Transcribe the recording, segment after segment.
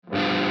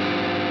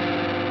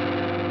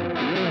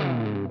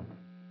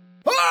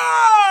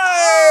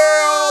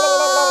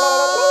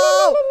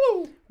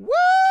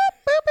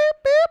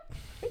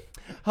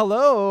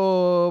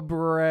Hello,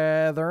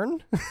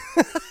 brethren.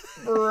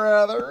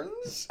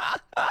 Brethrens.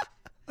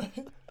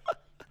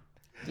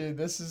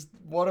 Dude,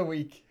 what a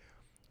week.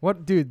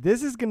 What, dude?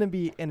 This is gonna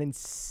be an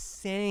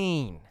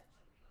insane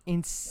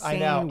I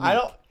know. week.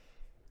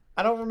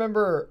 I don't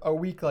remember a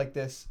week like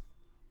this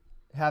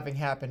having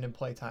happened in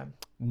playtime.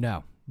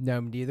 No,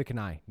 neither can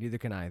I.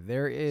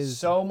 There is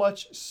So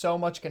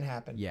much can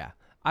happen. Yeah,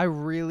 I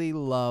really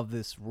love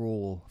this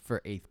rule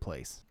for 8th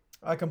place.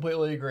 I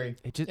completely agree.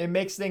 It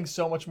makes things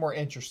so much more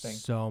interesting.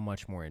 So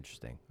much more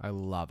interesting. I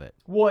love it.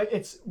 Well,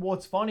 it's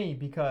funny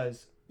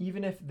because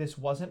even if this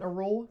wasn't a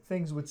rule,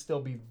 things would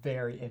still be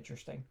very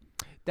interesting.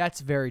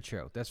 That's very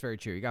true.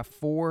 You got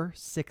 4,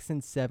 6,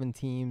 and 7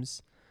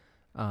 teams.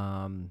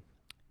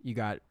 You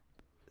got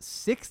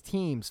 6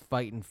 teams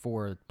fighting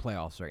for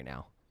playoffs right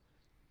now.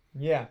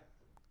 Yeah.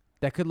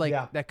 That could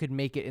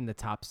make it in the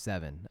top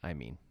 7. I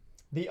mean,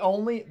 the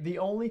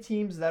only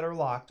teams that are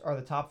locked are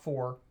the top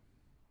 4,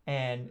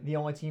 and the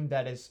only team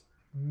that is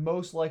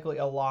most likely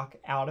a lock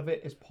out of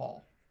it is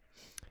Paul.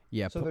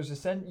 Yeah. So there's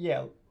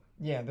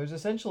there's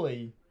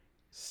essentially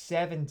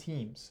 7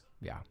 teams.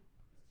 Yeah.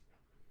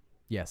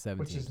 Yeah, 7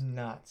 which teams. Is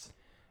nuts.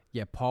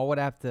 Yeah, Paul would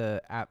have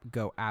to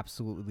go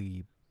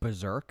absolutely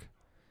berserk,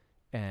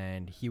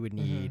 and he would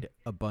need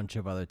a bunch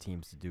of other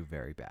teams to do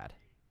very bad.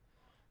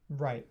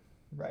 Right.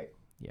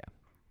 Yeah.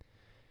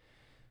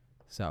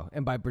 So,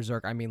 and by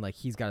berserk, I mean like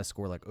he's got to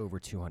score like over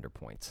 200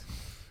 points.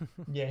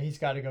 Yeah, he's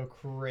got to go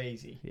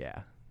crazy.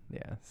 Yeah.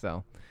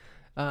 So,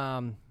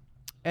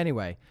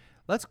 anyway,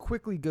 let's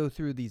quickly go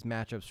through these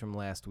matchups from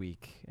last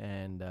week,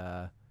 and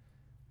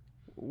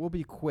we'll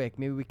be quick.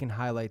 Maybe we can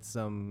highlight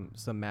some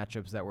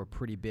matchups that were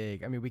pretty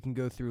big. I mean, we can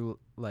go through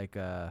let's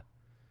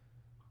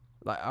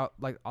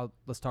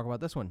talk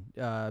about this one.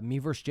 Me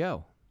versus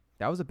Joe.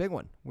 That was a big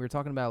one. We were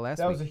talking about it last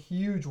week. That was a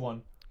huge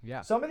one.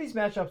 Yeah. Some of these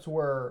matchups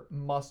were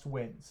must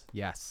wins.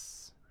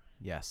 Yes.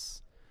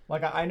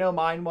 Like I know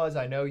mine was.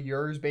 I know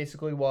yours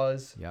basically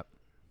was. Yep.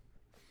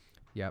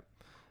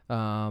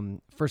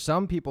 For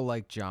some people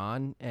like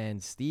John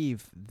and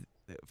Steve,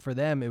 for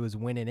them it was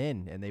winning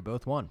in, and they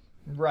both won.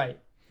 Right.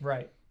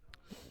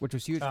 Which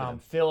was huge for them.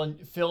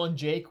 Phil and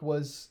Jake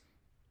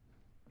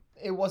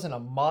it wasn't a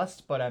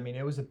must, but I mean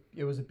it was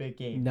a big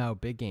game. No,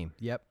 big game.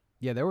 Yep.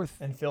 Yeah,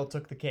 and Phil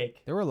took the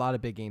cake. There were a lot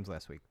of big games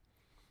last week.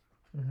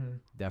 Mm-hmm.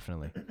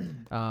 Definitely.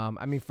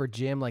 I mean, for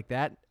Jim, like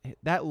that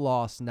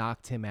loss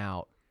knocked him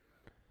out.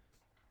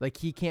 Like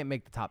he can't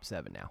make the top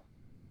 7 now.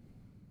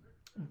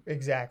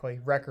 Exactly,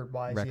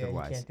 record-wise, he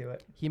can't do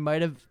it. He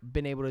might have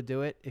been able to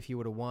do it if he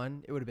would have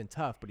won. It would have been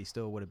tough, but he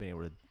still would have been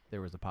able to. There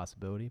was a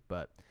possibility,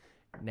 but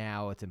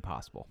now it's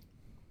impossible.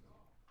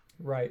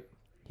 Right.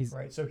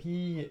 Right. So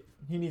he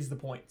needs the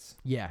points.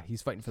 Yeah,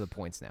 he's fighting for the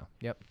points now.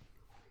 Yep.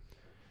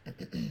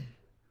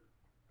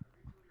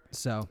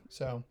 So.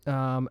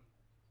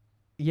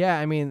 Yeah,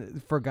 I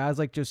mean, for guys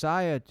like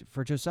Josiah,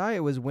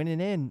 it was winning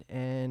in,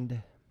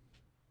 and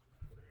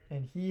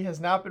he has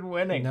not been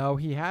winning. No,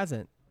 he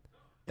hasn't.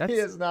 He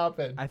has not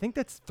been. I think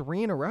that's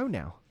 3 in a row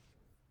now.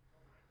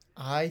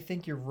 I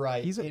think you're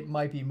right. It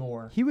might be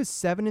more. He was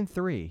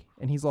 7-3,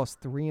 and he's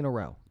lost 3 in a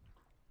row.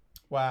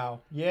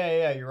 Wow.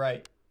 Yeah, you're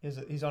right.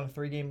 He's on a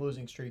 3-game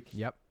losing streak.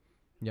 Yep.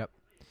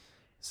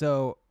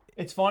 So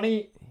it's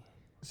funny.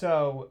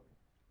 So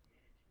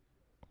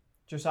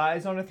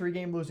Josiah's on a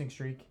 3-game losing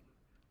streak.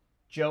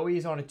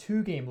 Joey's on a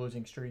 2-game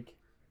losing streak.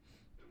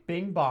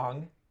 Bing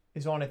Bong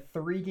is on a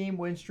 3-game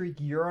win streak.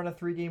 You're on a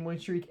 3-game win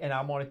streak, and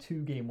I'm on a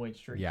 2-game win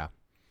streak. Yeah.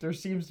 There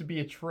seems to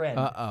be a trend.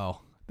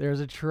 Uh-oh. There's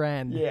a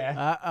trend.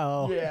 Yeah.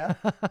 Uh-oh.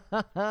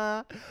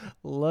 Yeah.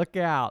 Look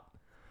out.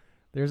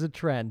 There's a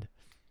trend.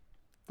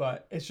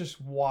 But it's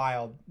just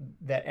wild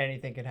that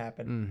anything can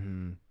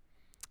happen.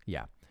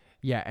 Mm-hmm.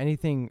 Yeah,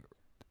 anything.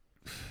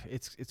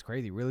 It's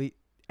crazy. Really,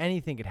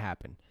 anything could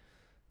happen.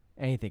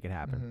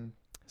 Mm-hmm.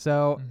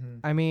 So,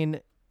 I mean,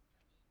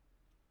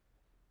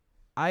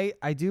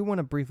 I do want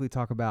to briefly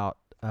talk about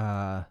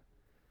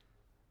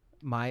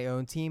my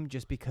own team,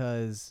 just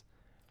because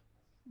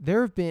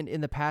there have been,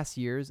 in the past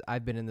years,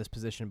 I've been in this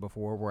position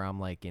before where I'm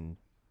like in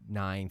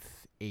 9th,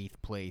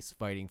 8th place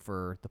fighting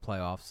for the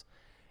playoffs.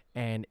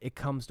 And it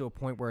comes to a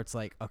point where it's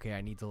like, okay, I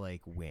need to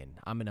like win.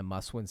 I'm in a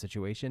must-win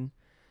situation,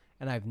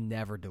 and I've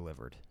never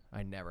delivered.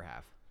 I never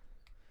have.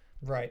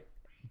 Right.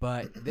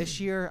 But this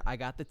year, I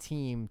got the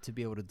team to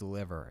be able to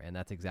deliver, and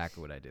that's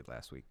exactly what I did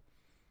last week.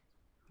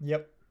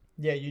 Yep.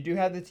 Yeah, you do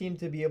have the team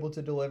to be able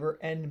to deliver,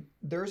 and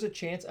there's a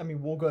chance. I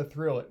mean, we'll go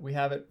through it. We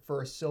have it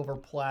for a silver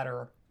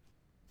platter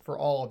for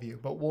all of you,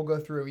 but we'll go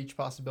through each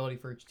possibility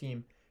for each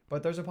team.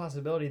 But there's a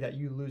possibility that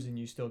you lose and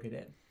you still get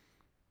in.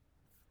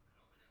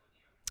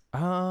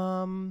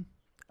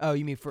 Oh,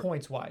 you mean for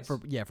points wise? For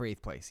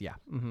 8th place, yeah.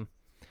 Mm-hmm.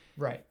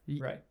 Right.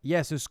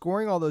 Yeah, so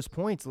scoring all those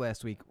points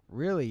last week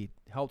really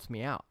helped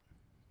me out.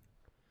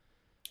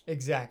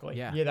 Exactly.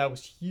 Yeah, that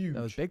was huge.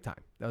 That was big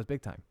time.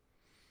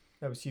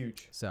 That was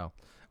huge. So,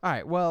 all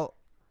right, well,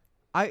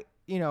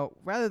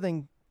 rather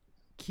than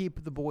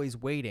keep the boys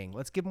waiting,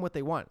 let's give them what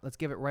they want. Let's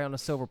give it right on a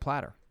silver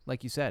platter,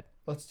 like you said.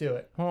 Let's do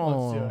it.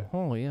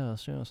 Oh,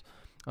 yes.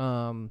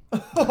 Oh,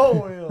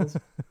 Wales.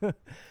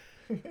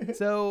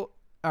 So,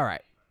 all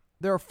right.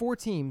 There are 4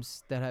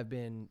 teams that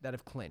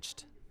have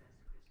clinched.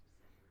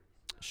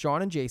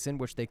 Sean and Jason,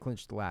 which they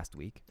clinched last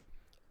week,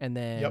 and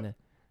then Yep.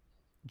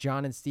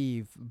 John and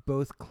Steve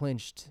both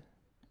clinched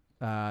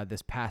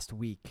this past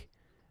week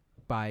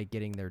by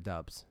getting their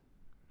dubs.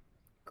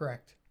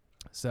 Correct.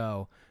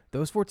 So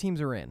those 4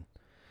 teams are in.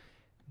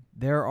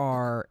 There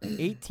are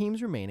 8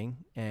 teams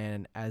remaining,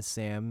 and as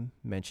Sam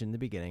mentioned in the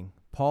beginning,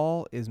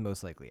 Paul is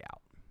most likely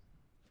out.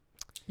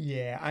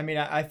 Yeah, I mean,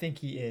 I think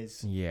he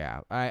is.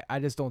 Yeah, I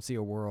just don't see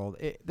a world.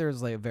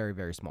 There's like a very,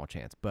 very small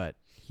chance, but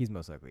he's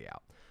most likely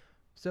out.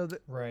 So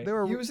Right. there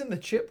are. He was in the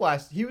chip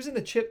He was in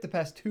the chip the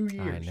past 2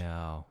 years.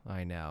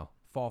 I know.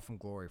 Fall from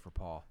glory for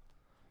Paul.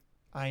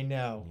 I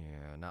know.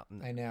 Yeah,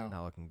 I know.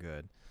 not looking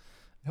good.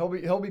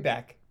 He'll be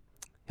back.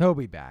 He'll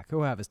be back.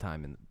 He'll have his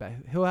time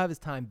he'll have his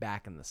time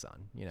back in the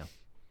sun.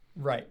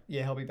 Right.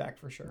 Yeah, he'll be back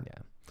for sure.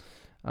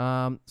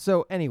 Yeah.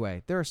 So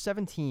anyway, there are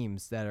 7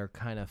 teams that are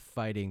kind of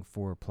fighting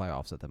for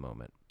playoffs at the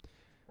moment.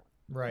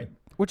 Right.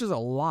 Which is a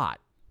lot.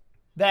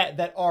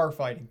 That are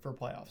fighting for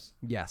playoffs.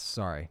 Yes.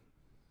 Sorry.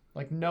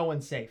 Like no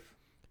one's safe.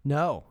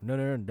 No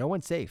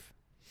one's safe.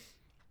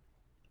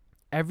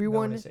 No Everyone,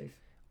 one is safe.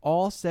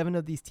 all 7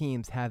 of these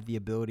teams have the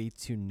ability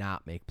to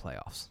not make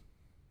playoffs.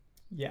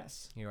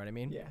 Yes. You know what I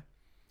mean? Yeah.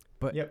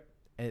 But yep.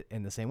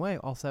 In the same way,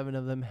 all 7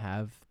 of them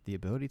have the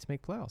ability to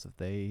make playoffs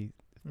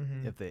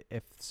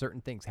if certain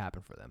things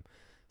happen for them.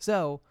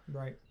 So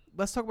Right.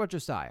 let's talk about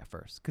Josiah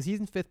first, because he's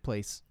in 5th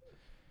place.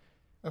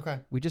 Okay.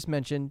 We just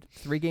mentioned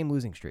 3-game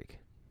losing streak.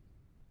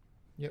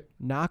 Yep.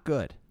 Not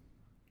good.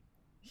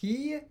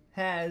 He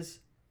has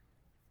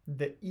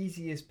the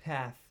easiest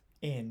path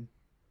in.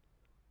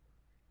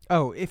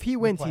 Oh, if he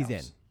wins, he's in.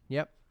 playoffs.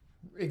 Yep.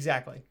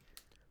 Exactly.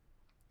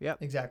 Yep.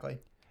 Exactly.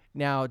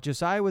 Now,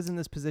 Josiah was in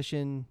this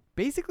position,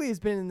 basically has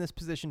been in this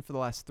position for the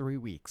last 3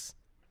 weeks,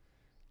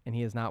 and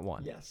he has not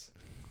won. Yes.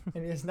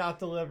 And he has not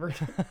delivered.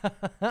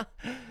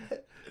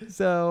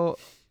 So,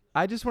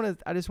 I just want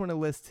to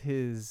list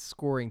his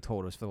scoring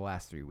totals for the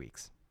last 3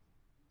 weeks.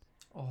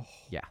 Oh.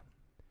 Yeah.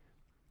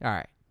 All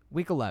right.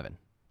 Week 11,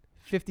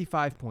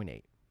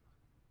 55.8.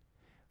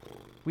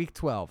 Week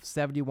 12,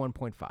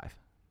 71.5.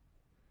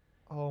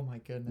 Oh my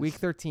goodness. Week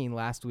 13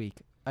 last week,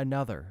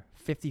 another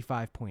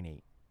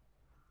 55.8.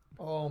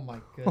 Oh my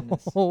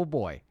goodness. Oh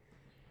boy.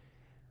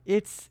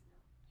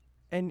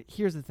 And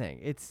here's the thing.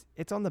 It's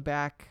on the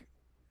back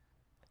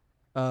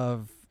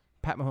of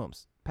Pat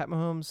Mahomes. Pat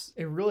Mahomes,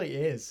 It really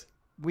is.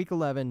 week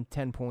 11,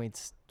 10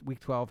 points. Week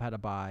 12 had a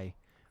bye.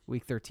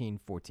 Week 13,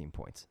 14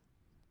 points.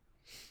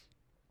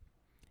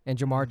 And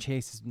Jamar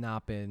Chase has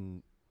not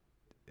been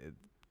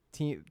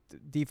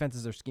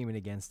defenses are scheming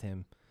against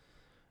him.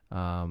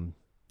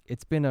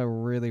 It's been a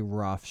really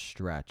rough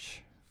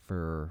stretch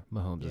for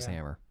Mahomes'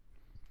 hammer.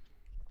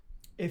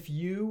 If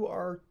you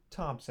are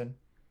Thompson,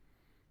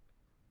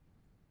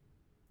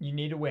 you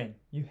need to win.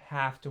 You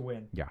have to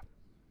win. Yeah.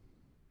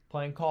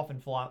 Playing coffin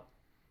flop,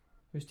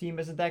 whose team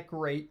isn't that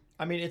great.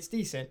 I mean, it's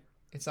decent.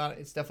 It's not.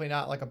 It's definitely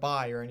not like a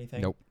bye or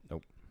anything. Nope.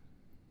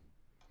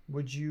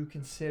 Would you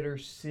consider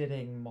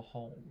sitting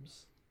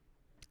Mahomes?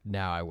 No,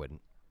 I wouldn't.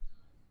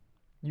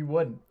 You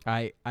wouldn't.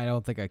 I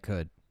don't think I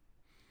could.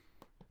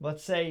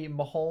 Let's say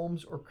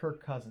Mahomes or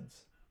Kirk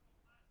Cousins.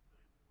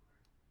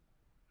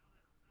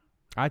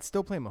 I'd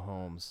still play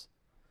Mahomes.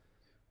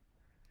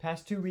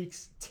 Past 2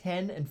 weeks,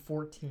 10 and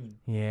 14.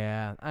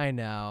 Yeah, I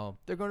know.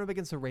 They're going up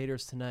against the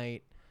Raiders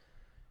tonight.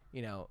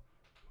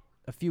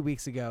 A few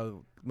weeks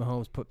ago,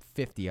 Mahomes put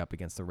 50 up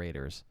against the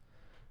Raiders.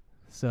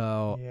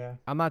 So Yeah.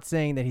 I'm not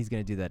saying that he's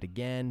going to do that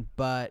again,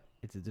 but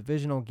it's a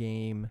divisional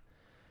game.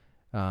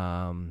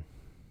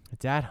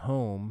 It's at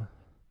home.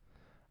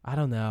 I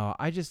don't know.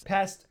 I just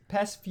Past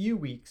few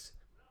weeks,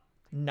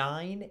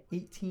 9,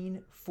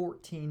 18,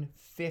 14,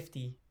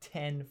 50,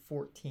 10,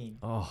 14.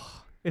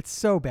 it's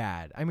so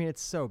bad. I mean,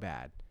 it's so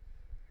bad.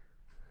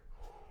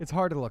 It's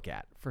hard to look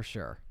at for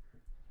sure.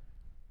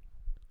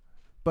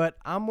 But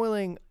I'm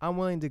willing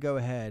to go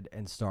ahead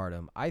and start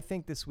him. I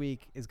think this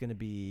week is going to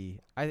be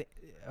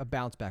a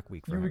bounce back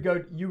week for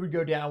him. You would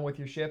go down with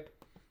your ship?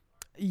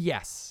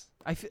 Yes.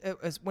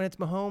 When it's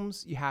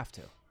Mahomes, you have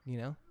to,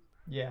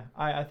 Yeah,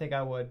 I think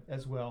I would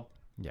as well.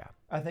 Yeah.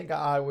 I think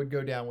I would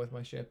go down with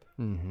my ship.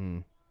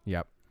 Mhm.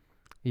 Yep.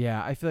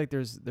 Yeah, I feel like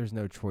there's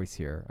no choice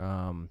here.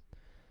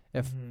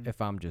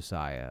 If I'm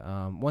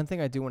Josiah. One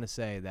thing I do want to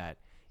say that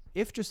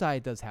if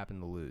Josiah does happen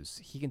to lose,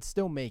 he can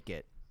still make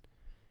it.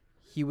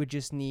 He would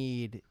just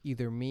need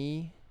either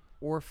me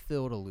or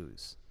Phil to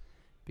lose,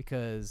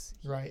 because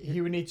Right.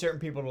 He would need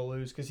certain people to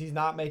lose because he's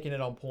not making it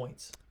on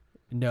points.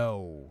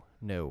 No.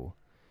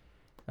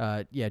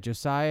 Yeah,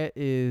 Josiah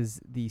is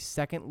the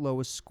second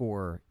lowest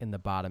scorer in the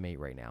bottom 8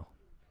 right now.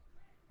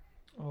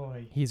 Oh.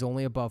 He's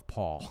only above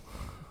Paul.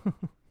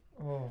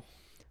 Oh.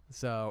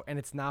 So, and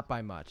it's not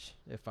by much,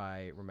 if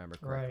I remember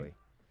correctly. Right.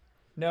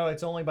 No,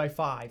 it's only by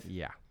 5.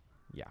 Yeah.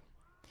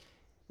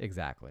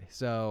 Exactly.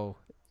 So,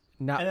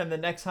 And then the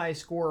next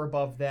highest score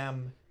above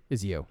them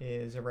is you.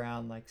 is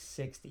around like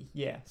 60.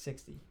 Yeah,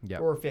 60.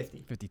 Yep. Or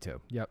 50. 52.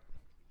 Yep.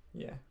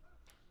 Yeah.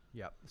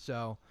 Yep.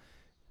 So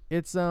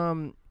it's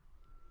the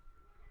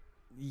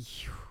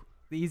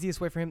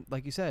easiest way for him,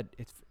 like you said,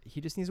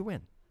 he just needs a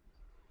win.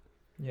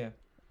 Yeah.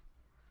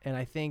 And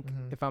I think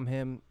Mm-hmm. if I'm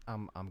him,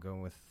 I'm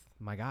going with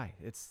my guy.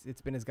 It's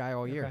been his guy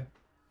all year.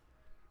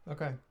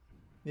 Okay. Okay.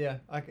 Yeah.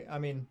 I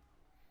mean,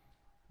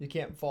 you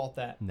can't fault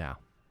that. No.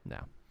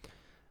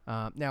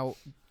 Now,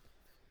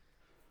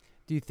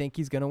 do you think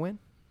he's gonna win?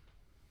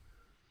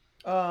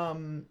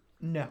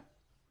 No.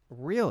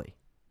 Really?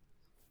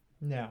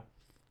 No.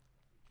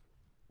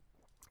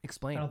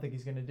 Explain. I don't think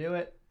he's going to do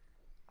it.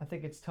 I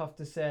think it's tough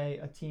to say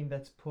a team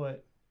that's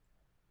put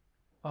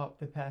up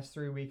the past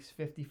 3 weeks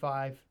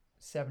 55,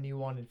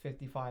 71, and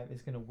 55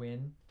 is going to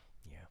win.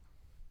 Yeah.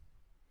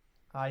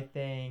 I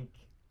think,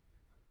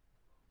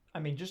 I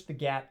mean, just the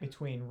gap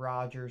between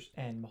Rodgers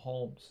and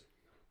Mahomes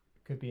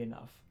could be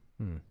enough.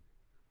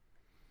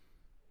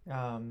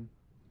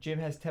 Jim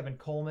has Tevin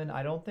Coleman.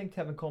 I don't think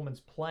Tevin Coleman's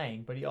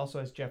playing, but he also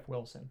has Jeff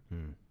Wilson.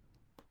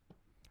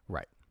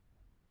 Right.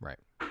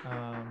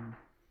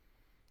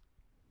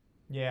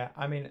 Yeah,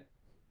 I mean,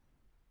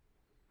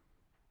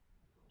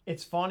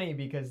 it's funny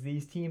because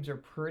these teams are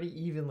pretty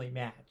evenly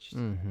matched.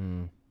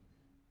 Mm-hmm.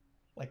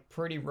 Like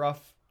pretty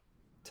rough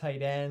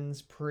tight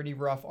ends, pretty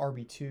rough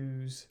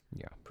RB2s.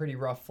 Yeah. Pretty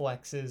rough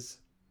flexes.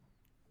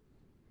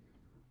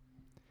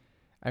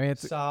 I mean,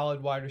 it's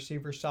solid wide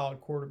receiver,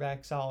 solid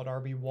quarterback, solid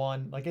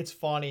RB1. Like, it's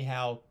funny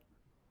how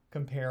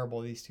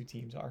comparable these two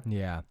teams are.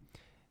 Yeah,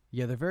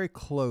 they're very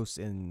close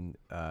in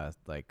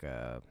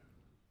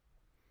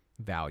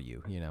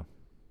value.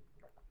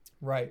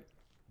 Right.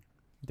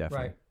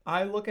 Definitely. Right.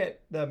 I look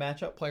at the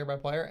matchup player by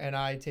player, and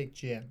I take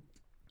Jim.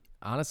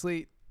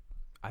 Honestly,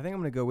 I think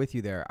I'm going to go with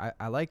you there.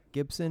 I like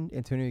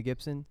Antonio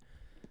Gibson,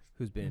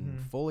 who's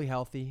been fully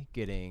healthy,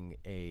 getting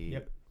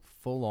a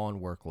full-on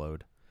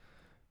workload.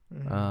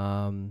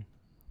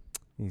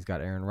 He's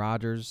got Aaron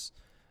Rodgers.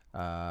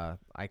 I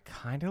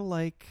kind of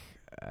like,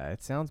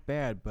 it sounds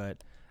bad,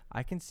 but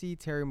I can see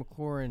Terry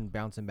McLaurin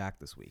bouncing back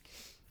this week.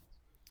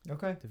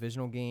 Okay.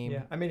 Divisional game.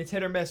 Yeah, I mean, it's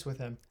hit or miss with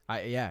him.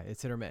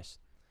 It's hit or miss.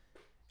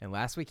 And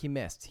last week he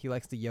missed. He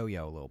likes to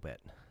yo-yo a little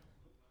bit.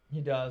 He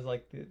does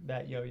like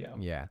that yo-yo.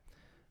 Yeah.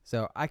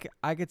 So I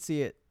could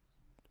see it.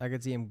 I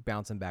could see him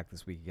bouncing back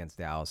this week against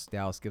Dallas.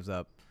 Dallas gives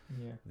up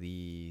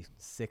the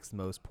 6th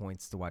most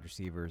points to wide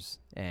receivers.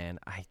 And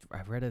I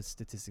read a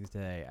statistic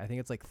today. I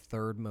think it's like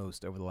 3rd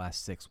most over the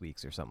last 6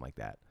 weeks or something like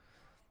that.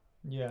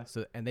 Yeah.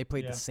 So and they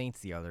played the Saints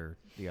the other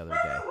day.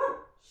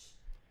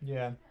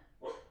 Yeah.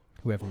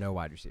 Who have no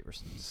wide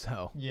receivers.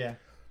 So yeah,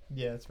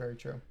 that's very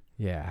true.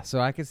 Yeah, so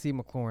I could see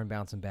McLaurin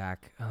bouncing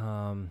back.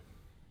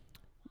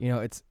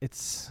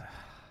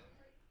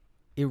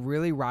 It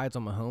really rides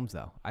on Mahomes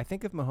though. I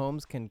think if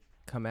Mahomes can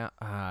come out,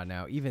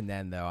 no, even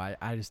then though,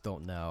 I just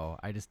don't know.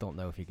 I just don't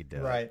know if he could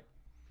do it.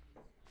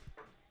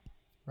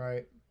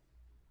 Right.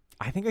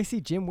 I think I see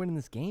Jim winning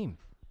this game.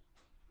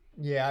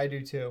 Yeah, I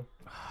do too.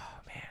 Oh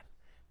man,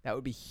 that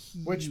would be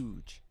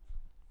huge.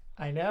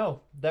 I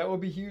know that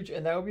would be huge,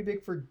 and that would be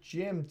big for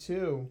Jim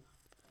too.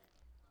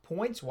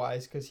 Points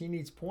wise, because he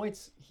needs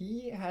points.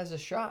 He has a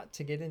shot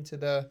to get into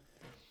the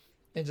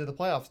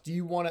playoffs. Do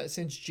you want to,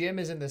 since Jim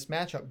is in this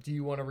matchup, do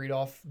you want to read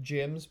off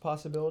Jim's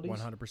possibilities?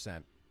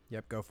 100%.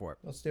 Yep, go for it.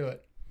 Let's do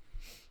it.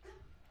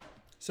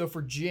 So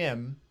for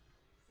Jim,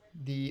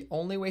 the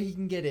only way he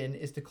can get in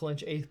is to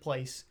clinch 8th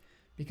place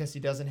because he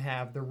doesn't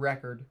have the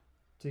record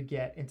to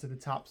get into the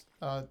top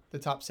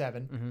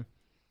 7. Mm-hmm.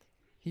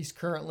 He's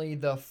currently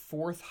the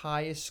 4th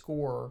highest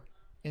scorer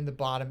in the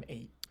bottom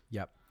 8.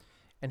 Yep.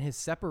 And his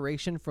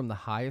separation from the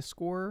highest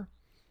scorer,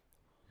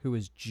 who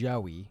is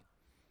Joey,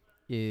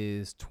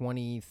 is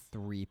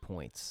 23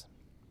 points.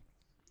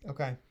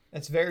 Okay.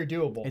 That's very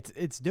doable.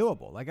 It's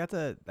doable. Like that's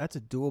a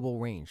doable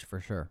range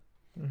for sure.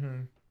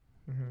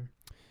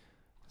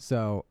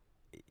 So,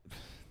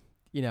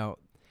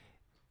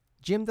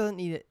 Jim doesn't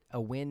need a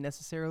win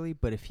necessarily,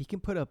 but if he can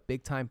put up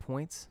big time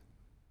points,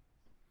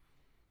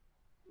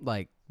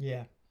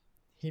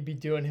 he'd be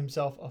doing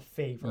himself a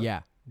favor.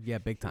 Yeah,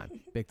 big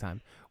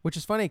time. Which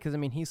is funny because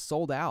he's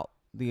sold out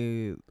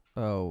right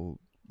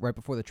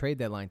before the trade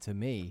deadline to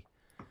me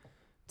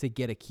to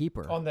get a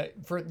keeper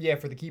for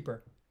the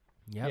keeper.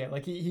 Yeah,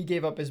 like he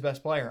gave up his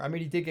best player. I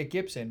mean, he did get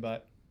Gibson,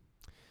 but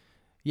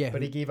he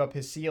gave up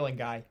his ceiling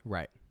guy.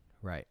 Right,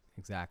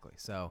 exactly.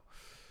 So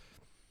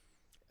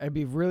it'd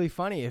be really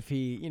funny if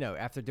he,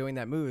 after doing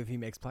that move, if he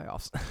makes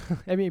playoffs.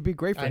 It'd be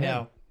great for him. I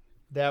know.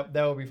 That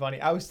would be funny.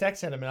 I was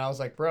texting him and I was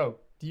like, bro,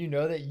 do you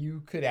know that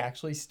you could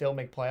actually still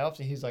make playoffs?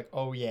 And he's like,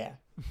 oh yeah.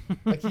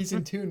 Like he's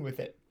in tune with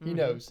it. He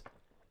knows.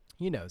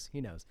 He knows.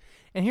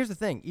 And here's the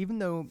thing. Even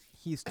though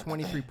he's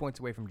 23 points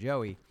away from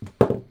Joey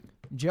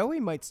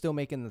might still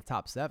make in the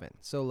top 7.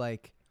 So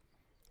like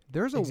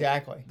there's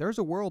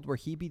a world where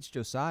he beats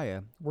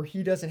Josiah. Where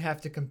he doesn't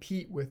have to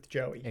compete with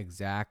Joey.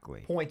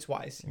 Exactly. Points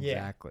wise. Yeah.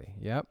 Exactly.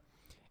 Yep.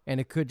 And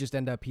it could just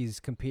end up he's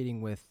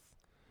competing with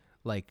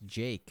like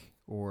Jake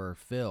or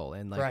Phil,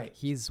 and like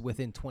he's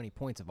within 20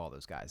 points of all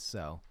those guys.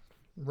 So,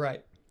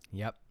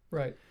 Yep.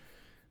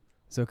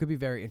 So it could be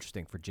very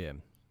interesting for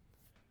Jim.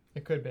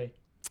 It could be.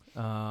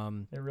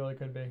 It really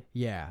could be.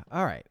 Yeah.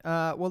 All right.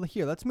 Well,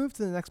 here, let's move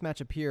to the next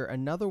matchup here.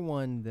 Another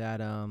one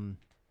that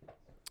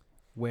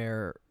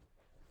where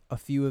a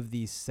few of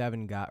these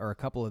seven guys, or a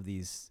couple of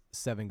these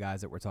seven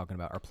guys that we're talking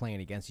about, are playing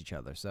against each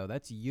other. So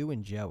that's you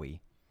and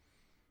Joey.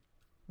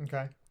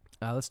 Okay.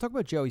 Let's talk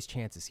about Joey's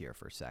chances here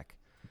for a sec.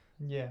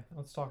 Yeah,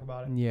 let's talk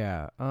about it.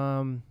 Yeah.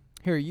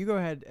 Here, you go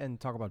ahead and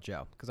talk about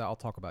Joe, because I'll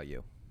talk about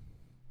you.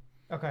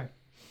 Okay.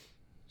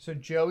 So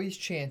Joey's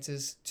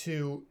chances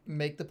to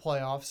make the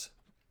playoffs.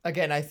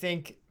 Again, I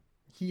think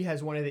he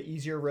has one of the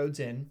easier roads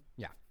in.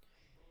 Yeah.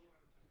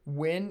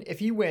 If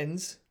he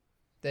wins,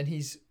 then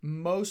he's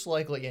most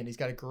likely in. He's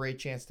got a great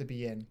chance to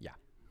be in. Yeah.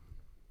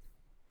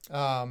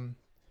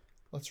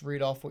 Let's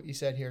read off what you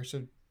said here.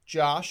 So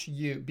Josh,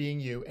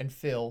 you, and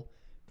Phil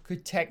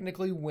could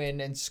technically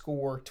win and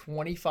score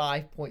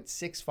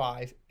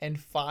 25.65 and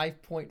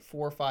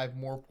 5.45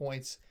 more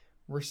points,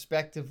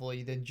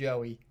 respectively, than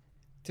Joey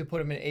to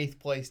put him in 8th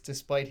place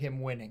despite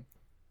him winning.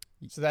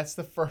 So that's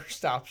the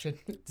first option.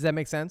 Does that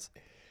make sense?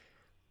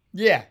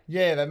 Yeah,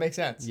 that makes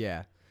sense.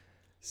 Yeah.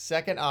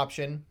 Second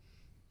option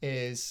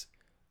is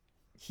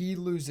he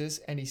loses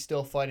and he's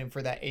still fighting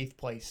for that 8th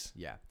place.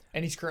 Yeah.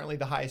 And he's currently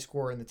the highest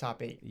scorer in the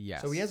top 8.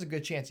 Yes. So he has a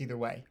good chance either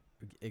way.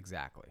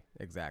 Exactly.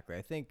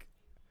 I think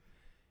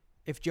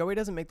if Joey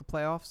doesn't make the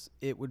playoffs,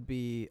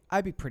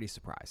 I'd be pretty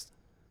surprised.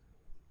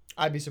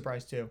 I'd be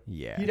surprised too.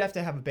 Yeah. He'd have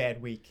to have a bad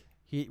week.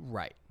 He'd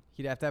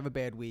have to have a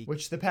bad week.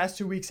 Which the past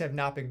 2 weeks have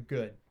not been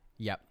good.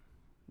 Yep.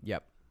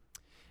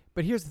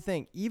 But here's the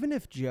thing. Even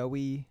if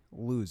Joey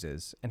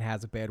loses and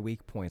has a bad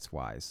week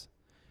points-wise,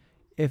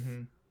 if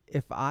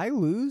I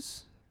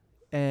lose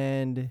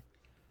and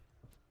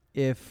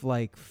if,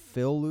 like,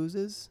 Phil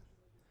loses,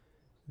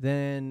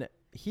 then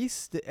he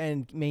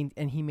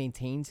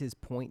maintains his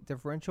point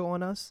differential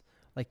on us,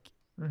 like,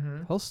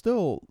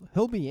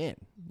 he'll be in,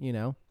 you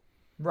know?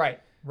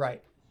 Right.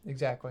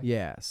 Exactly.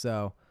 Yeah,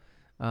 so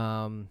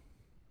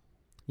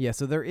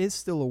so there is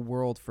still a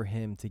world for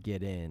him to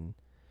get in.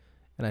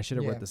 And I should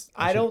have read this.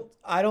 I don't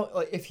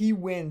like, if he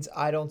wins,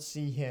 I don't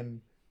see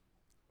him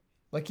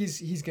like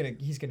he's gonna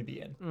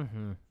be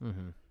in.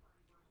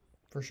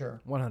 For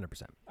sure.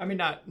 100%. I mean,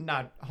 not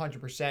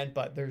 100%,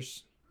 but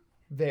there's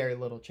very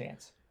little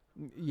chance.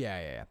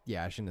 Yeah.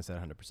 I shouldn't have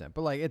said 100%,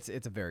 but like it's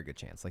a very good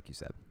chance, like you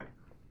said.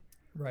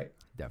 Right.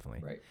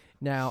 Definitely. Right.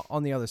 Now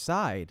on the other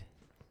side,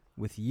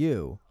 with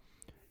you,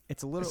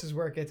 it's a little. This is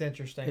where it gets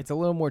interesting. It's a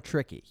little more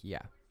tricky.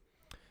 Yeah.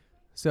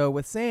 So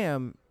with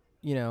Sam,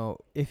 you know,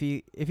 if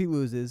he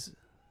loses,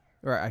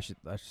 or I'll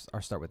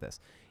start with this.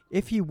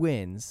 If he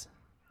wins,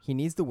 he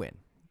needs to win.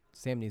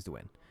 Sam needs to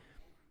win.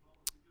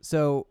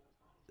 So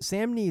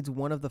Sam needs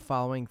one of the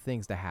following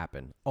things to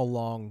happen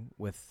along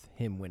with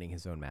him winning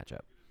his own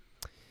matchup.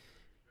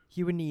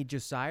 He would need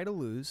Josiah to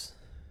lose,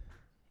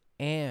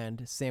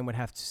 and Sam would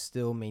have to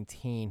still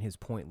maintain his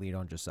point lead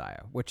on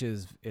Josiah, which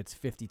is it's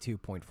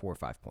 52.45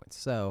 points.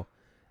 So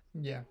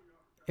yeah.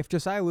 If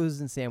Josiah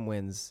loses and Sam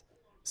wins,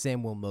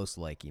 Sam will most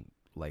likely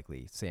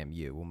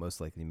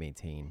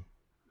maintain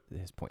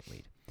his point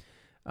lead.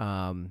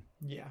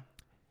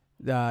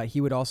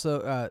 He would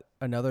also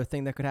another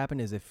thing that could happen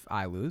is if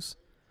I lose,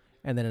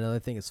 and then another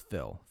thing is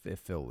if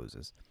Phil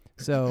loses.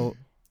 So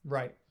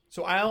right.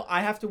 So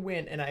I have to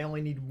win, and I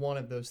only need one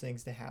of those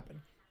things to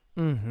happen.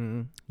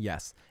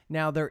 Yes.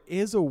 Now there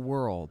is a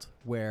world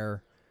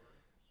where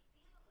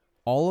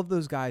all of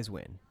those guys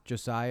win.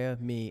 Josiah,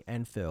 me,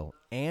 and Phil,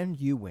 and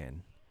you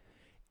win.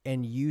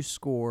 And you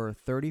score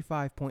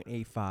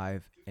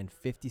 35.85 and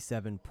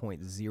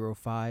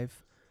 57.05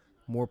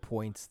 more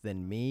points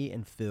than me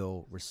and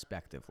Phil,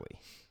 respectively.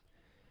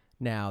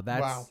 Now,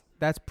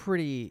 that's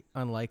pretty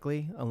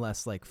unlikely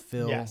unless, like,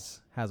 Phil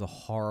has a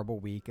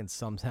horrible week and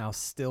somehow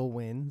still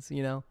wins,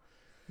 you know?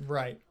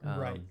 Right.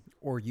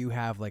 Or you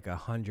have, like,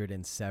 a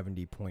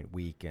 170-point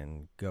week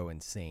and go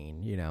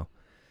insane, you know?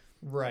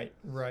 Right.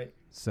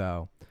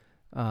 So,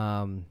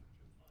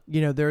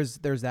 you know, there's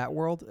that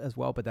world as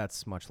well, but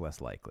that's much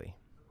less likely.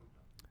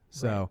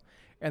 So,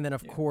 and then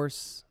of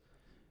course,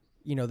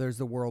 you know, there's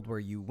the world where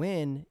you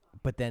win,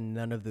 but then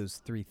none of those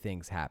three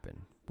things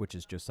happen, which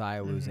is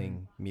Josiah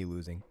losing, me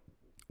losing,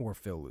 or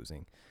Phil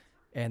losing.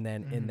 And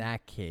then in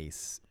that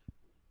case,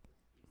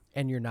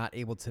 and you're not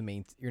able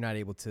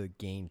to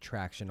gain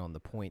traction on the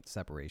point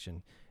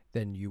separation,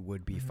 then you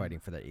would be fighting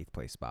for that 8th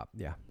place spot.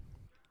 Yeah.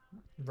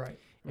 Right.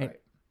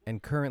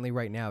 And currently,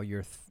 right now,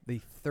 you're the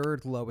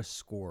third lowest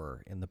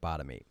scorer in the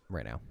bottom 8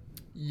 right now.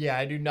 Yeah,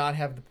 I do not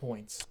have the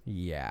points.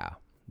 Yeah.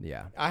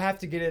 I have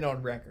to get in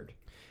on record.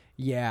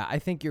 Yeah, I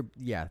think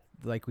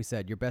like we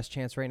said, your best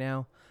chance right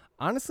now,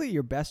 honestly,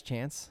 your best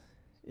chance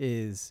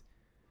is,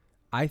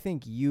 I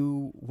think,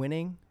 you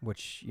winning,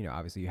 which, you know,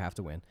 obviously you have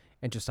to win,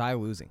 and Josiah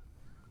losing.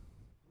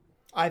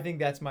 I think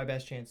that's my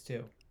best chance,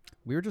 too.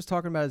 We were just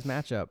talking about his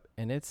matchup,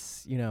 and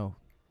it's, you know,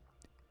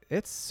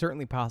 it's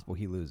certainly possible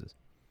he loses.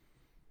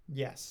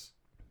 Yes.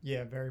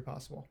 Yeah, very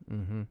possible.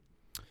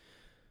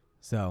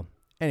 So,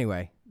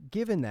 anyway,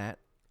 given that,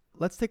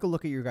 let's take a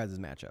look at your guys'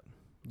 matchup,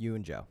 you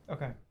and Joe.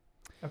 Okay.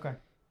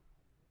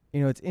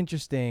 You know, it's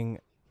interesting.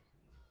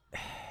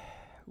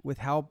 with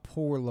how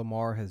poor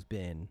Lamar has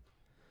been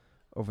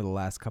over the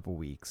last couple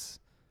weeks.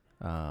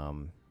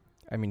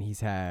 I mean,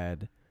 he's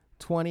had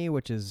 20,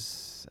 which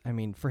is, I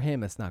mean, for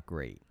him, it's not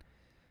great.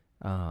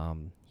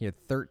 He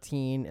had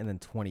 13 and then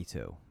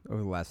 22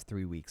 over the last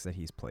 3 weeks that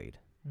he's played.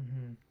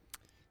 Mm-hmm.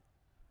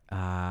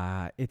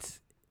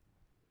 It's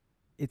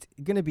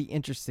going to be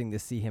interesting to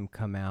see him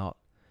come out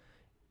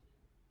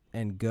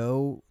and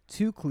go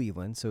to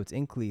Cleveland. So it's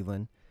in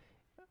Cleveland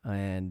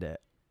and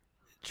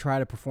try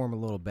to perform a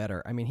little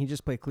better. I mean, he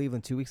just played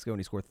Cleveland 2 weeks ago and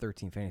he scored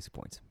 13 fantasy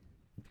points.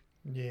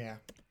 Yeah.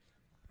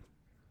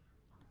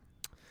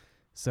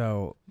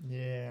 So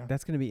yeah,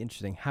 that's going to be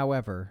interesting.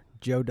 However,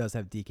 Joe does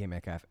have DK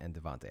Metcalf and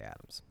Devontae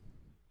Adams.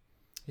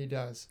 He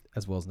does.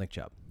 As well as Nick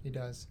Chubb. He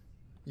does.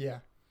 Yeah.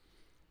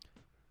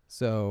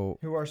 So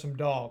who are some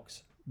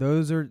dogs?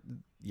 Those are,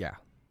 yeah.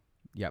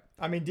 Yep.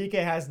 I mean, DK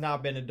has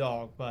not been a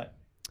dog, but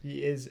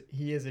he is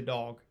a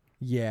dog.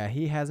 Yeah,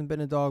 he hasn't been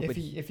a dog,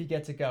 if he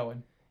gets it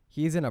going.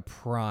 He's in a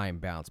prime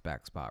bounce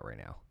back spot right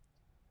now.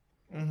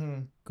 Mm-hmm.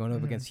 Going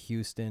up against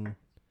Houston.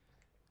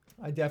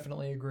 I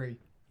definitely agree.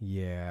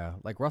 Yeah,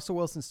 like Russell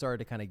Wilson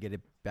started to kind of get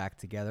it back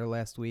together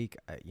last week.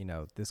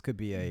 This could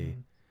be a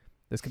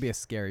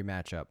scary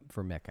matchup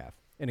for Metcalf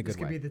in a good way. This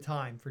could be the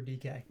time for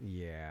DK.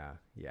 Yeah.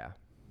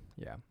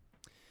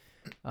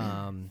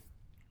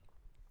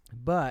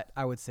 But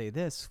I would say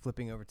this,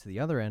 flipping over to the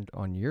other end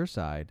on your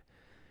side,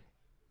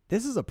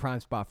 this is a prime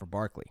spot for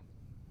Barkley.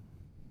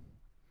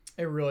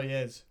 It really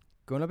is.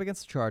 Going up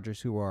against the Chargers,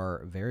 who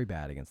are very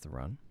bad against the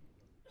run.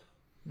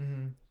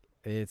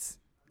 Mm-hmm.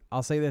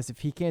 I'll say this, if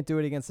he can't do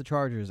it against the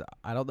Chargers,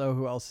 I don't know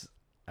who else.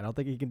 I don't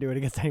think he can do it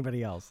against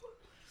anybody else.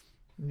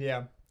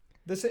 Yeah.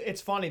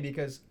 It's funny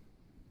because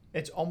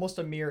it's almost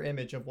a mirror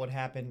image of what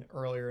happened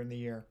earlier in the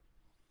year.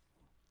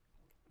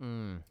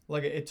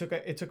 Like it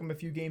took him a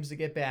few games to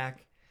get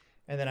back,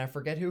 and then I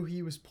forget who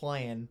he was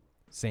playing.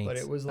 Saints. But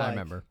it was like, I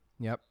remember.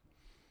 Yep.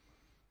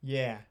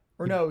 Yeah.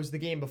 Or no, it was the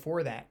game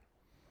before that.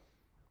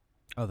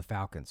 Oh, the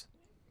Falcons.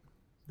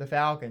 The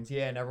Falcons,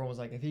 yeah, and everyone was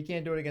like, if he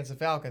can't do it against the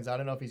Falcons, I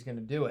don't know if he's going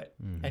to do it.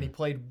 Mm-hmm. And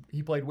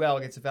he played well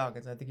against the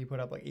Falcons. I think he put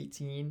up like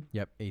 18.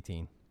 Yep,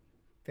 18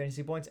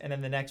 fantasy points, and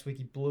then the next week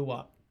he blew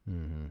up.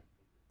 Mm-hmm.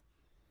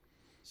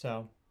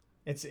 So,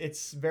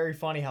 it's very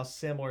funny how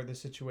similar the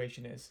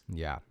situation is.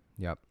 Yeah.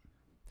 Yep.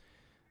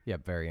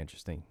 Very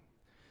interesting.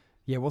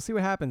 Yeah, we'll see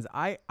what happens.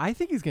 I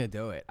think he's going to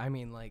do it. I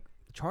mean, like,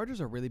 the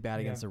Chargers are really bad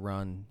against the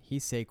run.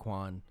 He's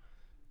Saquon.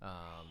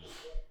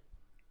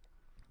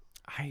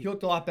 He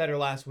looked a lot better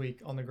last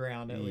week on the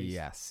ground, at least.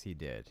 Yes, he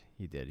did.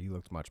 He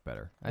looked much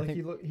better.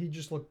 He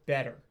just looked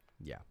better.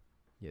 Yeah,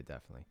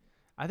 definitely.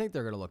 I think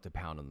they're going to look to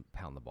pound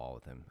the ball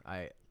with him.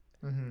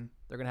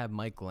 They're going to have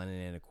Mike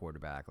Glennon in a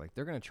quarterback. Like,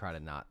 they're going to try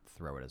to not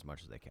throw it as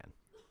much as they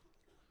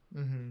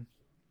can.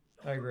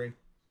 I agree.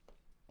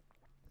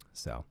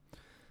 So,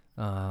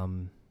 I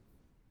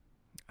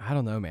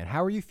don't know, man.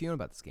 How are you feeling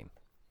about this game?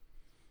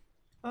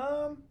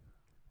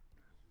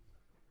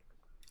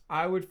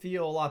 I would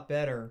feel a lot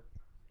better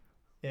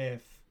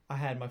if I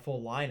had my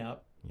full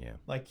lineup. Yeah.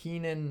 Like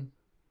Keenan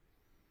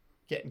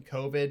getting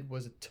COVID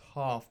was a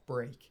tough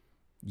break.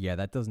 Yeah,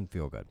 that doesn't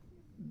feel good.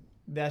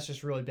 That's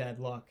just really bad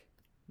luck.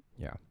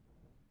 Yeah.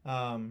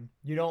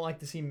 You don't like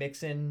to see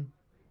Mixon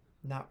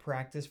not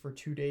practice for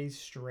 2 days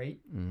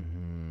straight.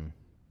 Mm-hmm.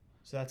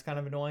 So that's kind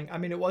of annoying. I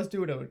mean, it was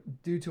due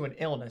to an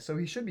illness, so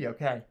he should be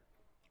okay.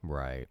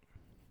 Right.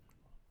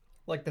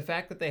 Like, the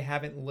fact that they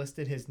haven't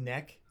listed his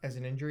neck as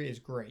an injury is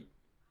great.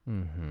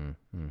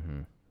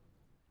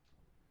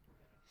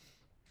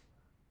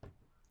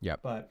 Yep.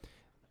 But,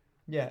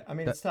 yeah, I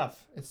mean, it's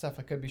tough. It's tough.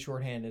 I could be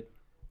shorthanded.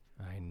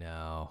 I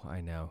know.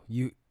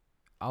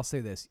 I'll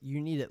say this.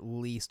 You need at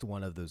least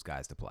one of those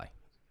guys to play.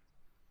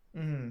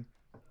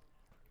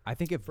 I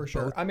think if for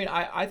sure. I mean,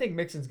 I think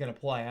Mixon's going to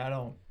play.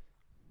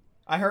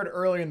 I heard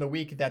earlier in the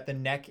week that the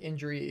neck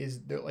injury is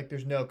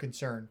there's no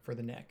concern for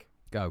the neck.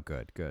 Oh,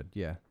 good.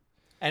 Yeah.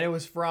 And it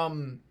was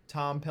from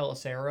Tom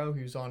Pelissero,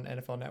 who's on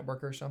NFL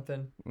Network or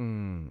something.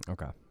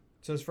 Okay.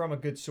 So it's from a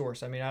good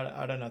source. I mean,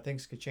 I don't know.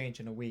 Things could change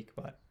in a week,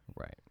 but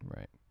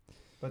right.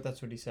 But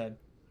that's what he said.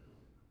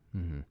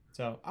 Mm-hmm.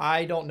 So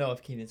I don't know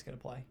if Keenan's going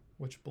to play,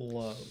 which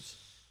blows.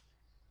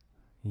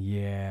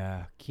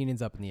 Yeah,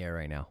 Keenan's up in the air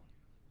right now.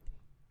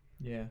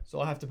 Yeah, so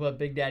I'll have to put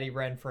Big Daddy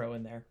Renfro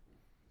in there.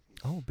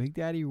 Oh, Big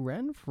Daddy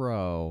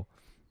Renfro.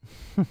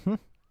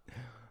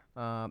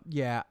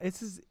 Yeah,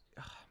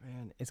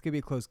 man, it's gonna be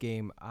a close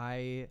game.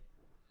 I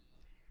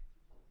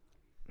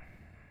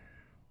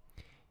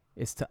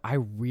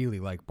really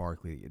like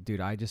Barkley, dude.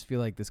 I just feel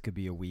like this could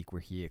be a week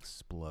where he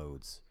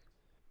explodes.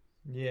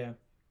 Yeah.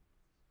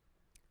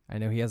 I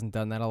know he hasn't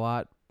done that a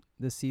lot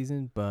this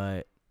season,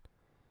 but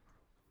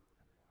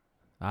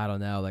I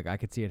don't know. Like, I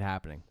could see it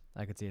happening.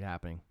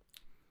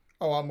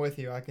 Oh, I'm with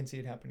you. I can see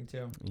it happening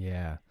too.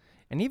 Yeah.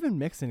 And even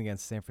Mixon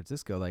against San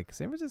Francisco, like,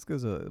 San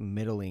Francisco's a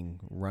middling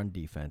run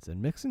defense,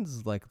 and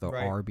Mixon's like the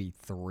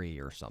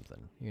RB3 or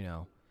something, you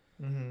know?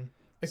 Mm-hmm.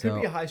 It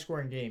could be a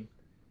high-scoring game.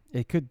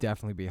 It could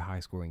definitely be a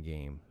high-scoring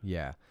game,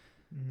 yeah.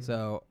 Mm-hmm.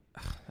 So,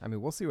 I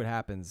mean, we'll see what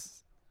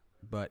happens.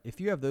 But if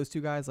you have those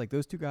two guys,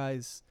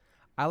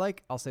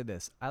 I'll say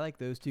this. I like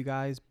those two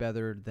guys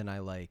better than I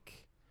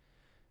like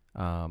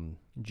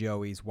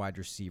Joey's wide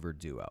receiver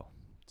duo.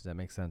 Does that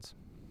make sense?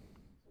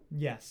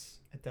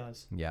 Yes, it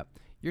does. Yep.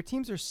 Your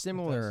teams are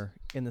similar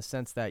in the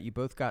sense that you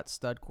both got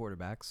stud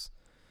quarterbacks.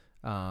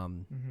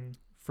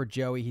 For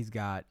Joey, he's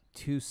got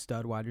 2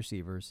 stud wide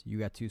receivers. You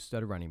got 2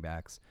 stud running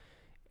backs.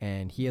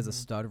 And he has a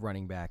stud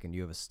running back, and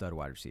you have a stud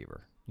wide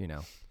receiver. You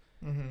know?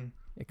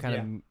 It kind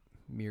of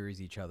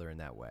mirrors each other in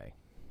that way.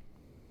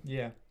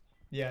 Yeah.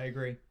 Yeah, I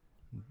agree.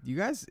 You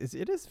guys,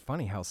 it is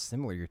funny how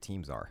similar your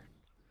teams are.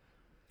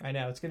 I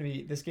know.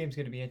 This game's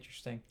going to be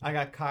interesting. I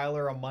got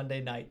Kyler on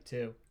Monday night,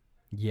 too.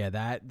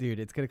 Yeah, dude,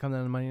 it's going to come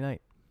down to Monday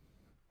night.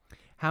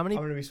 I'm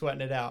going to be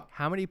sweating it out.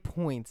 How many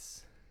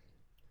points?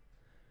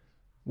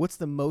 What's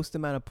the most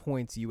amount of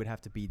points you would have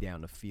to be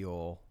down to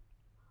feel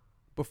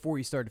before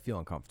you start to feel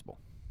uncomfortable?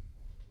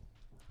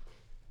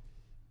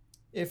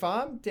 If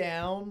I'm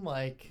down,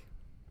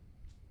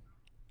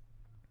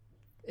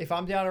 if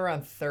I'm down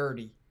around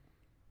 30,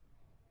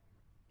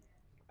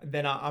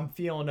 then I'm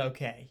feeling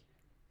okay.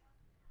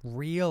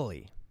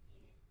 Really?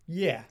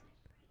 Yeah.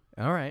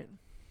 All right.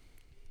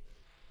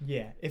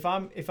 Yeah. If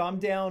I'm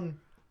down,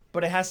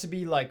 but it has to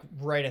be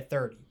right at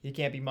 30. It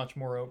can't be much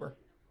more over.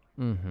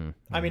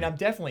 I mean, I'm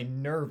definitely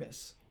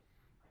nervous.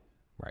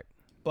 Right.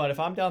 But if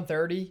I'm down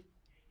 30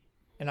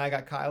 and I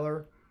got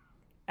Kyler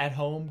at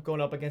home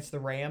going up against the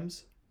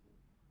Rams,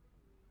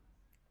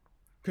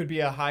 could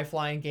be a high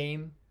flying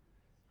game.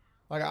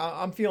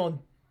 I'm feeling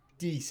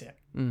decent.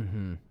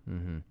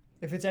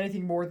 If it's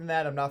anything more than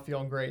that, I'm not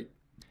feeling great.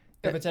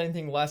 If it's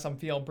anything less, I'm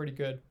feeling pretty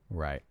good.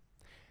 Right.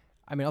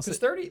 I mean, also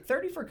 30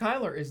 for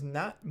Kyler is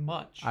not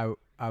much.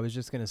 I was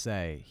just gonna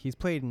say he's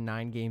played in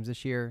 9 games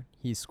this year.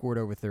 He's scored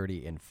over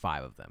 30 in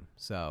 5 of them.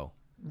 So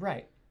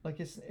right,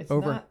 it's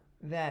not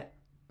that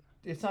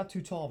it's not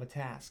too tall of a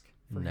task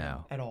for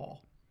him at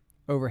all.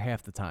 Over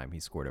half the time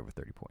he's scored over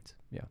 30 points.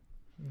 Yeah.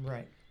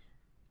 Right.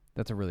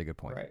 That's a really good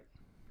point. Right.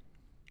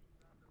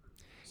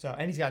 So,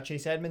 and he's got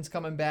Chase Edmonds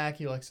coming back.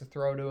 He likes to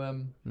throw to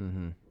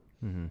him.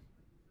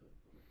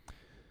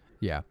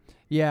 Yeah.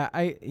 Yeah,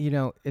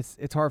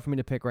 it's hard for me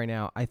to pick right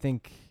now. I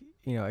think,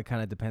 it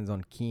kind of depends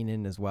on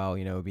Keenan as well.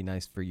 It would be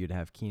nice for you to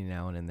have Keenan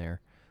Allen in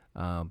there.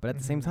 But at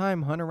the same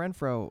time, Hunter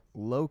Renfrow,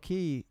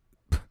 low-key,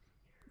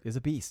 is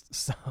a beast.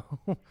 So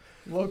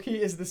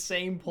low-key is the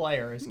same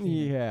player as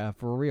Keenan. Yeah,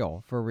 for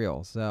real.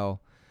 So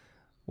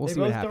we'll see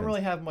what happens. They both don't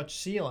really have much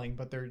ceiling,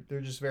 but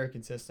they're just very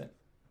consistent.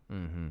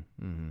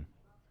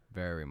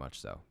 Very much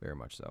so.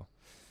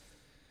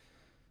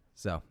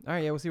 So, all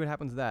right, we'll see what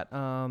happens with that.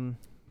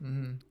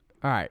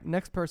 All right,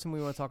 next person we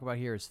want to talk about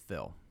here is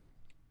Phil.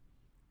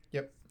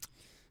 Yep.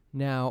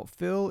 Now,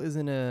 Phil is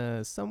in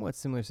a somewhat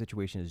similar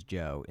situation as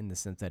Joe in the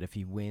sense that if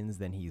he wins,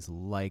 then he's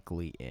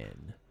likely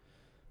in.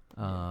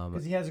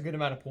 Because he has a good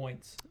amount of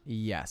points.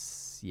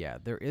 Yes. Yeah,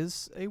 there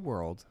is a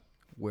world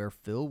where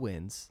Phil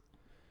wins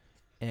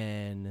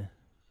and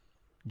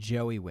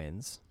Joey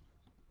wins.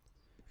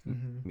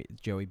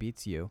 Joey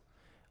beats you.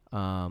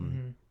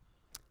 And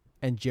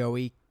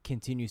Joey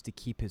continues to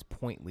keep his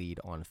point lead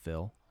on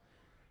Phil.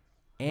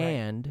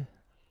 And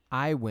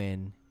I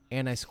win,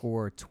 and I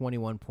score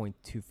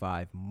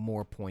 21.25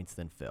 more points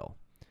than Phil,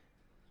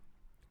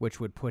 which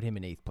would put him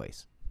in 8th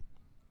place.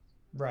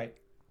 Right.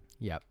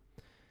 Yep.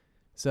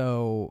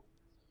 So,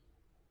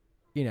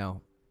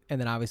 and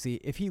then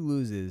obviously if he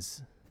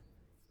loses,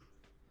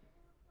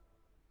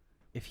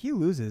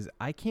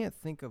 I can't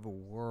think of a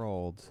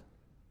world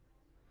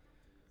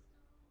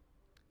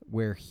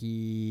where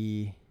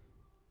he...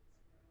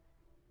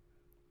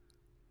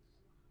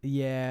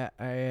 Yeah,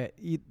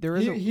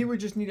 he would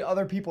just need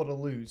other people to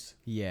lose.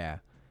 Yeah,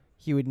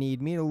 he would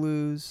need me to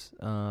lose.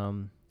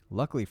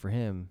 Luckily for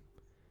him,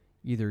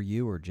 either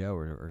you or Joe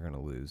are going to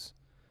lose.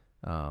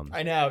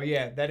 I know,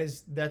 yeah,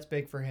 that's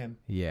big for him.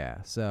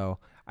 Yeah, so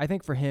I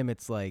think for him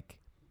it's like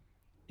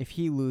if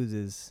he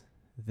loses,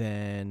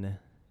 then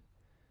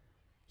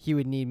he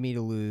would need me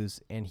to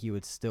lose, and he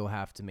would still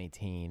have to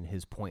maintain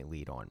his point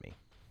lead on me.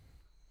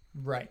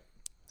 Right.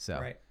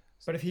 So. Right.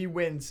 But if he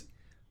wins,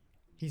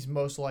 he's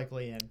most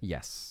likely in.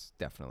 Yes,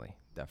 definitely.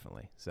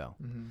 So,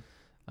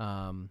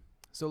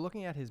 so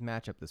looking at his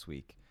matchup this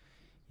week,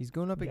 he's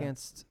going up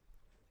against.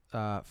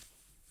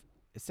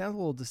 It sounds a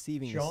little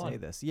deceiving Sean. to say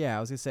this. Yeah, I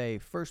was gonna say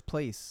first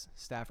place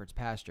Stafford's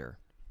Pasture.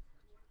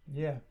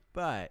 Yeah.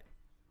 But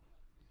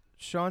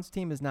Sean's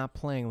team is not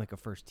playing like a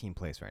first team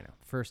place right now.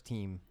 First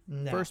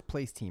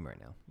place team right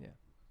now. Yeah.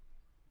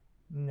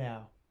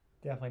 No,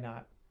 definitely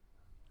not.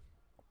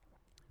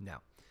 No.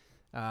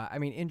 I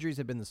mean, injuries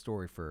have been the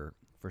story for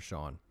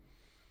Sean.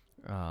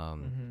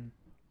 Alvin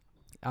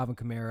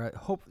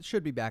Kamara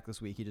should be back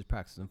this week. He just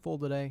practiced in full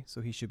today,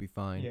 so he should be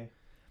fine. Yeah.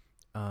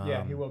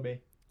 Yeah, he will be.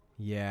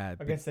 Yeah.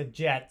 Against the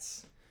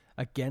Jets.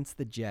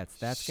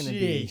 That's going to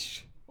be...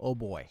 Oh,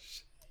 boy.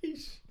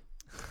 Sheesh.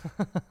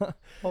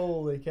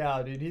 Holy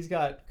cow, dude. He's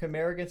got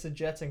Kamara against the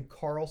Jets and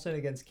Carlson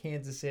against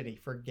Kansas City.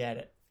 Forget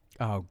it.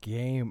 Oh,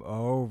 game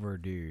over,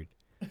 dude.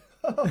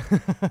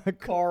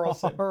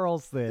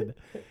 Carlson.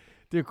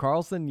 Dude,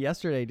 Carlson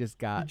yesterday just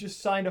He got.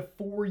 just signed a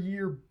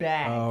 4-year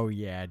bag. Oh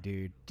yeah,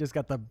 dude, just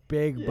got the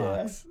big Yeah,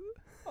 bucks.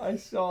 I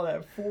saw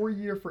that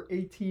 4-year for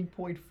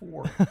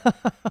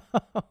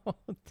 18.4.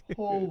 Dude,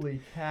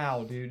 Holy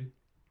cow, dude!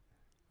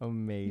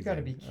 You got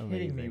to be amazing,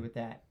 kidding me amazing. with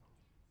that.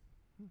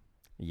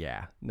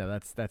 Yeah, no,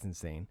 that's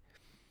insane.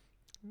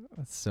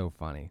 That's so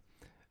funny.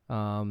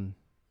 Um,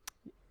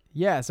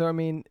 yeah. So I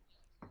mean,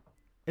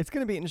 it's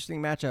gonna be an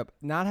interesting matchup.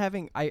 Not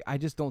having, I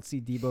just don't see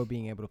Debo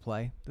being able to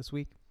play this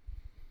week.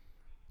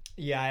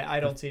 Yeah, I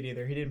For, don't see it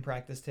either. He didn't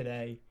practice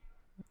today.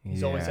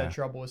 He's always had yeah,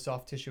 trouble with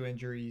soft tissue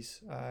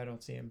injuries. I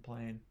don't see him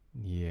playing.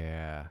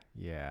 yeah.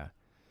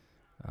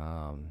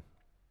 Um,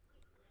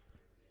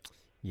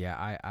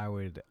 yeah. I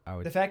would.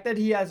 The fact that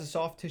he has a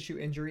soft tissue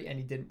injury and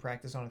he didn't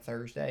practice on a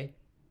Thursday,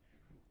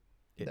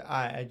 It,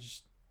 I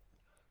just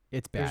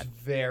it's there's bad.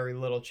 very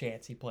little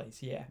chance he plays.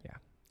 Yeah,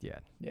 Yeah,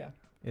 yeah.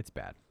 it's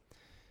bad.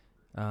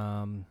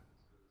 Um,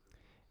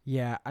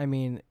 yeah. I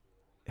mean,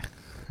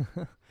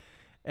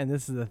 and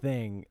this is the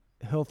thing.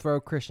 He'll throw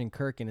Christian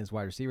Kirk in his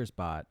wide receiver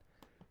spot,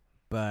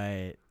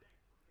 but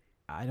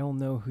I don't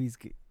know who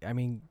I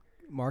mean,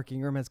 Mark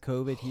Ingram has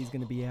COVID. He's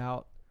going to be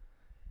out.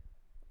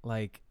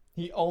 Like,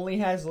 He only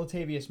has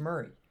Latavius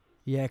Murray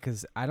yeah,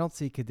 because I don't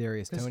see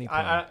Kadarius because Toney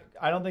I, playing.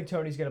 I I don't think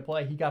Tony's gonna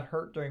play. He got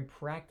hurt during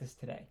practice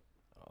today.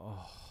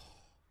 Oh,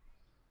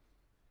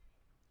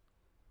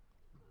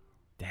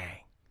 dang.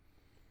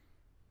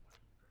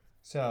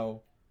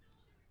 So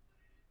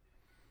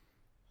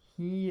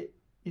he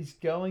is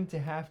going to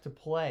have to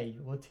play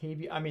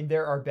Latavius. I mean,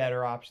 there are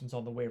better options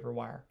on the waiver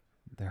wire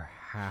There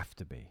have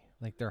to be.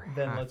 Like, there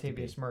than have to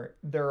be. Latavius Murray.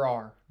 There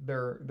are.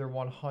 There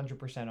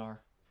 100%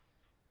 are.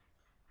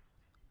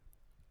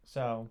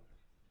 So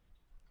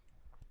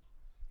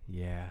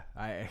Yeah,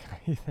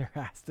 there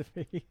has to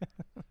be.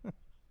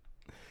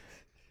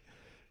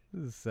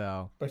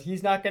 So, but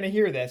he's not going to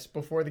hear this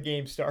before the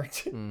game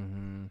starts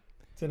mm-hmm.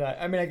 tonight.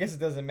 I mean, I guess it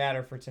doesn't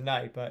matter for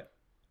tonight, but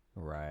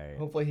Right.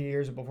 hopefully he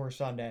hears it before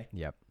Sunday.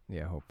 Yep.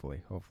 Yeah,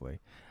 hopefully.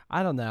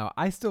 I don't know.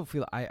 I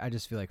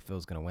just feel like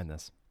Phil's going to win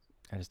this.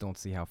 I just don't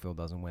see how Phil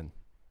doesn't win.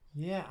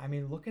 Yeah, I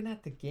mean, looking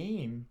at the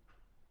game,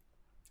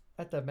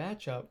 at the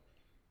matchup,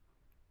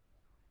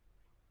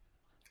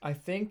 I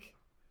think.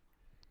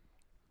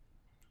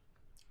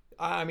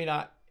 I mean,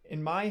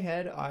 in my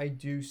head, I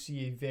do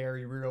see a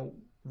very real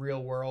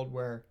world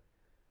where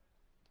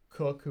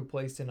Cook, who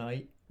plays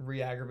tonight,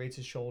 re-aggravates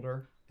his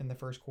shoulder in the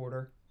first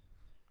quarter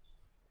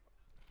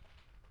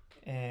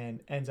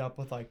and ends up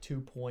with like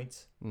 2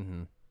 points.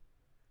 Mm-hmm.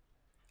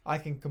 I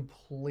can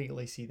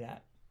completely see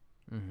that.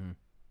 Mm-hmm.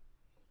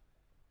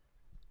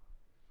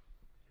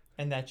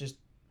 And that just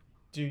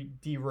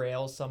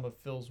derails some of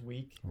Phil's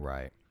week.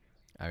 Right.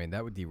 I mean,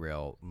 that would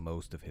derail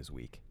most of his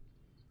week.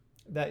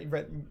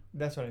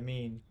 That's what I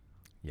mean.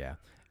 Yeah.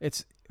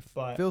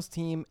 But Phil's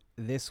team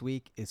this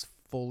week is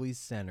fully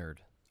centered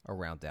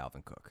around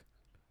Dalvin Cook.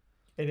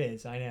 it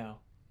is, I know.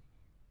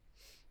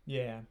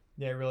 Yeah,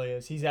 it really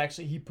is. He's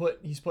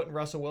putting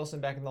Russell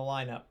Wilson back in the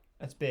lineup.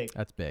 That's big.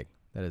 That's big.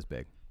 That is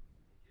big.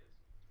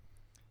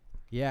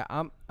 Yeah,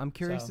 I'm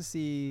curious to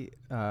see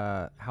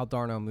how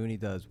Darnell Mooney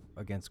does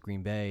against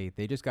Green Bay.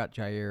 They just got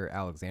Jair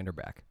Alexander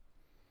back.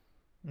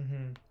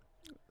 Mm-hmm.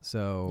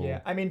 So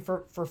Yeah, I mean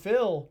for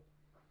Phil,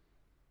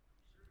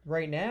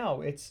 right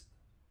now it's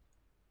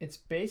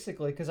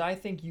basically because I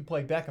think you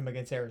play Beckham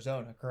against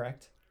Arizona,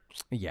 correct?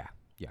 yeah.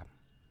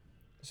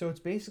 So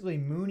it's basically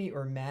Mooney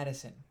or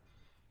Madison,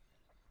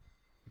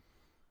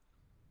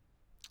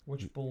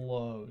 which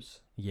blows.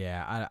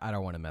 Yeah, I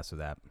don't want to mess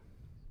with that.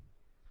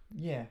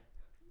 Yeah,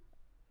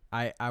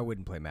 I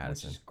wouldn't play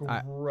Madison. which is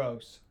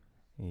gross.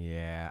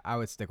 Yeah, I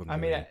would stick with I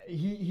Mooney. mean,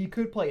 he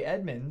could play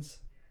Edmonds,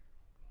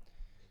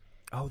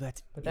 Oh,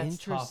 that's but that's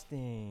tough.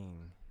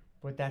 interesting.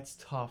 But that's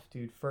tough,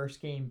 dude.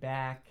 First game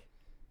back.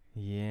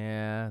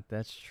 Yeah,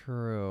 that's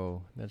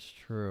true.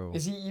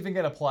 Is he even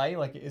gonna play?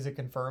 Like, is it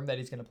confirmed that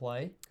he's gonna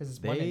play? Because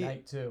it's Monday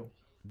night too.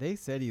 They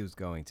said he was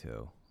going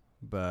to,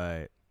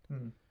 but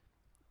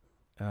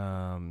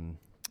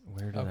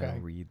where did I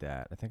read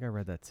that? I think I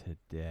read that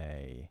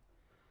today.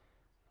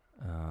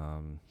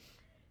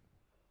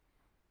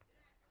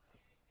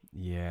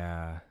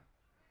 Yeah.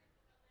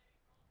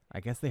 I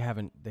guess they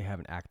haven't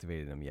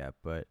activated him yet,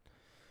 but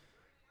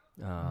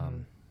I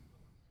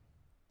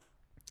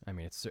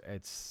mean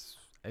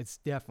it's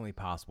definitely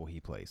possible he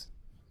plays.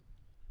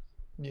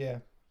 Yeah.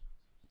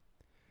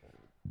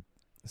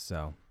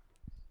 So,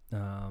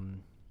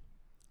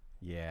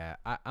 yeah,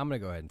 I'm gonna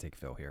go ahead and take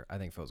Phil here. I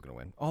think Phil's gonna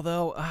win.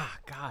 Although,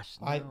 gosh,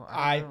 no, I don't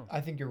know.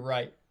 I think you're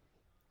right.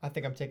 I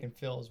think I'm taking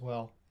Phil as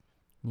well.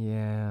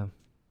 Yeah.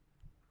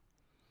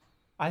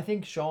 I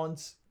think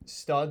Sean's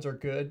studs are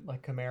good,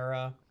 like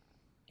Kamara,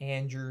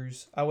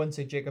 Andrews. I wouldn't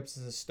say Jacobs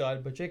is a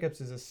stud, but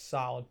Jacobs is a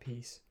solid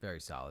piece. Very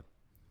solid.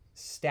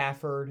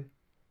 Stafford,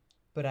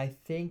 but I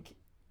think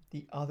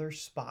the other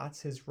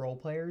spots, his role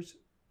players,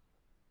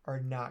 are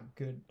not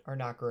good, are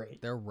not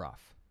great. They're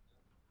rough.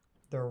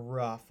 They're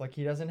rough. Like,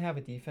 he doesn't have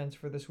a defense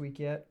for this week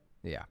yet.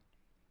 Yeah.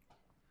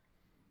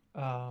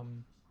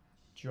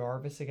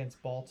 Jarvis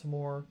against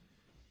Baltimore.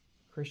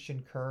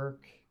 Christian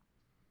Kirk.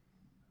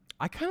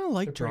 I kind of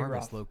like They're pretty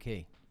Jarvis rough. low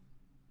key.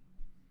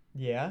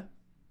 Yeah.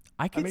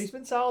 I I could mean, he's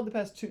been solid the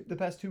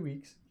past 2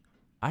 weeks.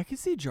 I could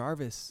see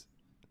Jarvis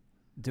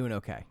doing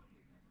okay.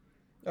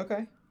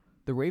 Okay.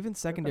 The Ravens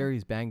Okay. secondary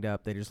is banged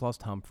up. They just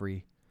lost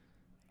Humphrey.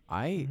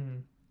 I Mm-hmm.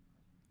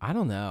 I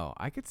don't know.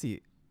 I could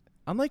see.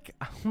 I'm like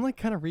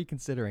kind of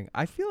reconsidering.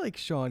 I feel like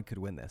Sean could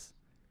win this,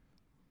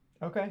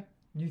 Okay.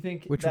 You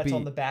think which would that's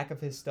on be the back of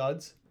his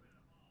studs?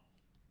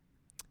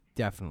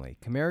 definitely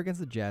Kamara against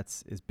the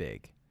Jets is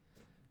big.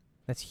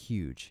 That's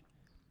huge.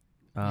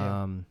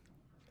 Yeah. Um,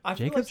 I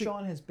feel like Jacobs.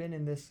 Sean has been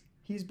in this.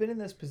 He's been in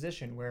this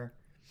position where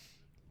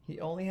he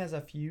only has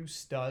a few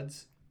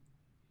studs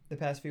the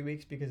past few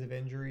weeks because of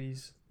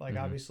injuries. Like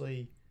Mhm.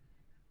 obviously,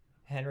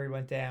 Henry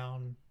went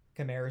down.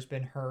 Kamara's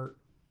been hurt,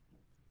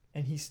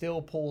 and he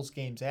still pulls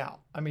games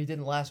out. I mean, he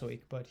didn't last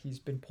week, but he's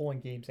been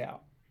pulling games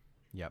out.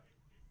 Yep,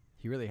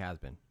 he really has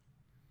been.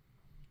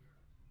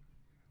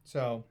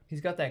 So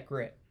he's got that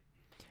grit.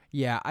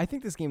 Yeah, I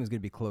think this game is going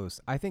to be close.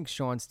 I think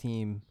Sean's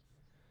team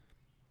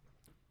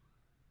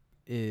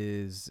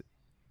is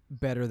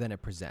better than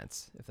it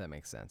presents, if that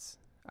makes sense.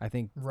 I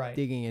think Right.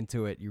 digging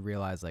into it, you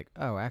realize like,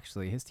 oh,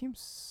 actually, his team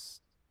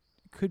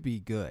could be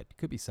good,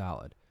 could be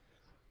solid.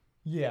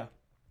 Yeah.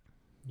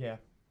 Yeah.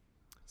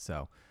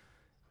 So,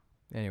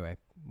 anyway,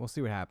 we'll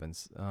see what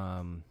happens.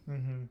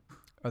 Mm-hmm.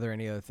 Are there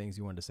any other things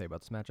you wanted to say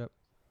about this matchup?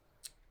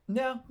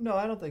 No,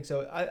 I don't think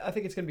so. I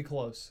think it's gonna be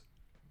close.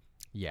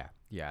 Yeah,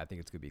 I think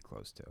it's gonna be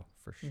close too,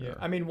 for sure. Yeah.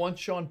 I mean, once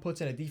Sean puts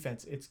in a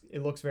defense, it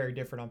looks very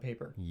different on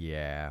paper.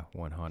 Yeah,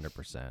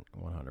 100%,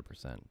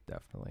 100%,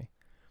 definitely.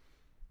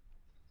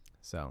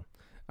 So,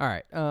 all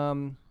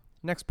right.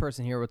 Next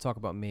person here, we'll talk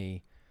about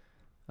me.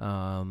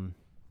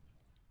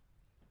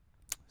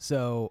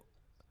 So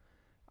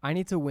I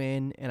need to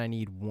win, and I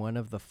need one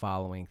of the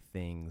following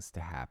things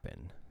to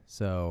happen.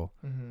 So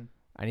Mm-hmm.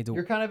 I need to.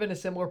 You're kind of in a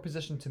similar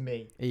position to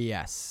me.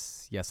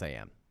 Yes, I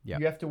am. Yep.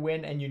 You have to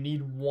win, and you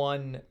need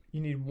one.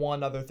 You need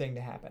one other thing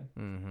to happen.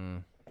 Mm-hmm.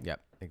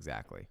 Yep.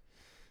 Exactly.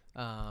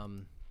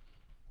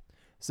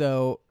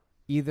 So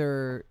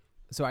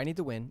so I need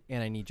to win,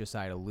 and I need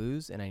Josiah to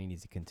lose, and I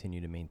need to continue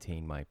to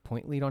maintain my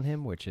point lead on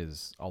him, which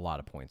is a lot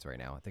of points right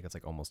now. I think it's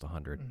like almost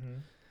 100. Mm-hmm.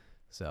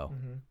 So,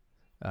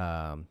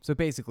 Mm-hmm. so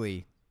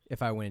basically,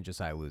 if I win and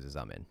Josiah loses,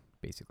 I'm in.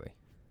 Basically.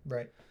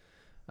 Right.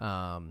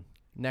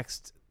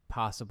 Next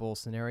possible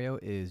scenario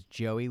is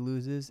Joey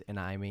loses, and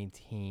I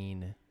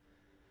maintain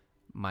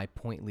my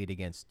point lead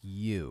against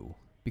you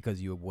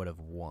because you would have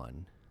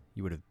won.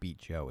 You would have beat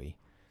Joey.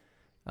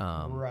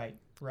 Right.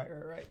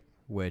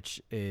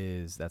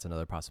 That's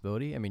another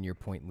possibility. I mean, your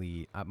point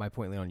lead, my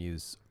point lead on you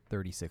is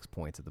 36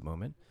 points at the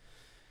moment.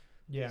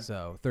 Yeah.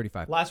 So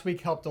 35. Last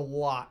week helped a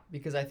lot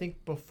because I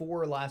think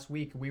before last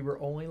week we were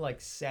only like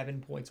 7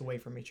 points away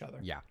from each other.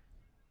 Yeah,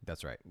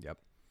 that's right. Yep.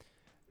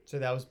 So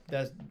that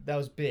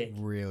was big.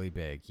 Really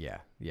big. Yeah,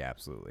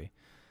 absolutely.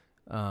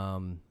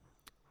 And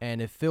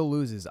if Phil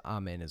loses,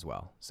 I'm in as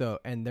well. So,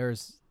 and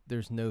there's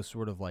no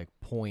sort of like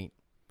point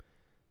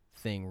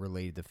thing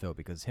related to Phil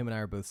because him and I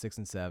are both 6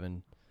 and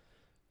 7.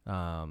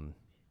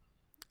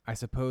 I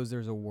suppose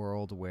there's a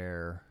world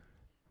where,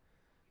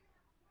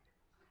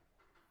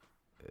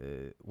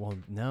 well,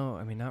 no,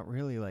 I mean, not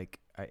really. Like,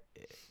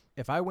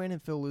 if I win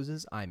and Phil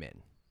loses, I'm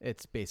in.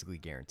 It's basically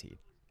guaranteed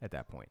at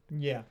that point.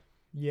 Yeah.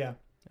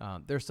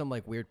 There's some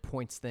like weird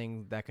points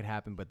thing that could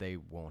happen, but they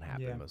won't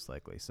happen Yeah. most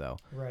likely. So,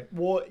 Right.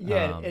 Well,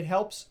 yeah, Um, it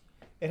helps.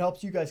 It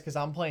helps you guys because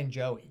I'm playing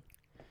Joey.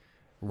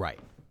 right,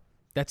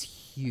 that's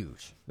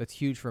huge. That's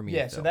huge for me.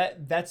 Yeah. and So Phil.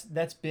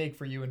 that's big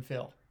for you and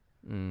Phil.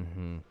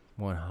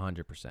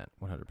 100%,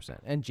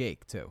 and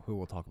Jake too, who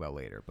we'll talk about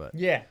later. But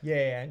Yeah.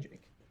 And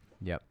Jake.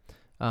 yep.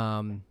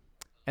 And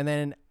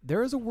then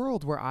there is a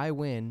world where I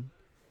win,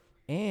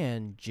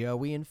 and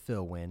Joey and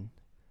Phil win,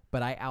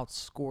 but I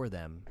outscore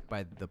them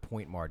by the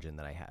point margin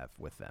that I have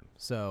with them.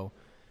 So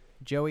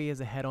Joey is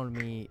ahead of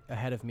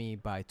me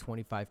by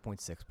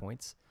 25.6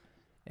 points.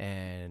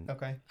 And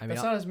Okay. I mean,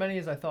 That's not as many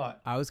as I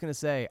thought. I was going to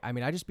say, I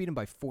mean, I just beat him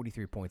by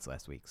 43 points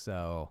last week.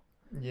 So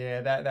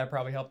Yeah, that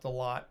probably helped a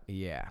lot.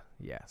 yeah.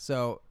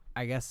 So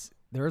I guess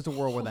there is a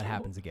world where that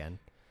happens again.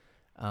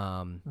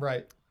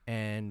 Right.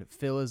 And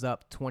Phil is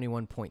up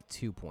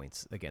 21.2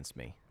 points against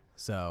me.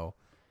 So,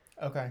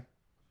 Okay.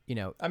 you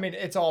know, I mean,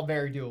 it's all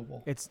very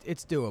doable. it's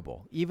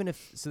doable. Even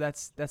if so,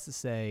 that's to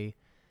say,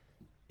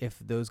 if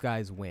those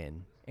guys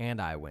win and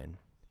I win,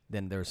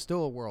 then there's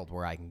still a world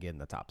where I can get in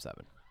the top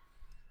 7.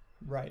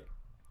 Right.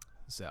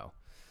 So,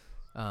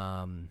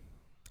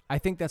 I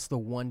think that's the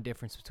one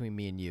difference between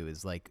me and you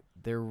is like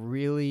they're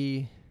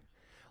really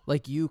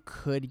like you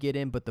could get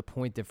in, but the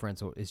point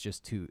differential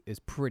is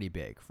pretty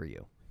big for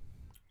you.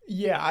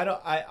 Yeah,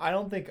 I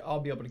don't think I'll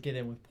be able to get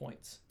in with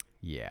points.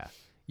 Yeah,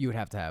 you would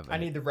have to have. I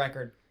need the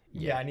record.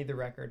 Yeah. Yeah, I need the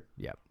record.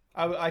 Yep.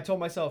 I told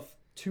myself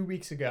 2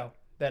 weeks ago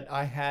that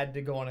I had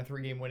to go on a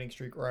 3-game winning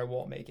streak or I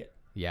won't make it.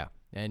 Yeah,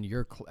 and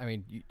you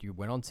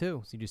went on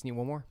 2, so you just need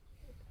one more.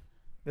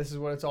 This is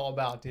what it's all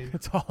about, dude.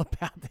 It's all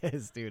about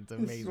this, dude. It's This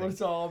is amazing. what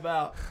it's all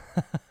about.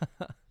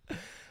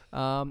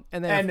 And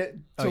then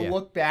And to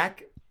look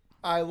back,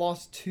 I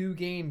lost 2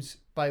 games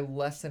by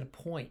less than a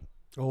point.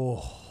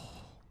 oh,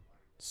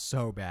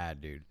 so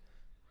bad, dude.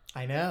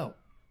 I know.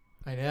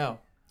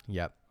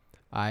 Yep.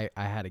 I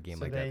had a game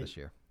So like that this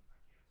year.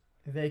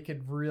 They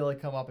could really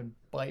come up and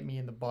bite me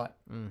in the butt.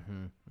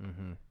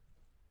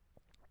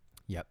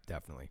 Yep,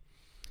 definitely.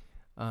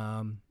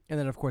 And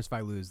then of course if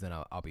I lose, then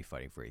I'll be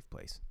fighting for 8th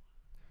place.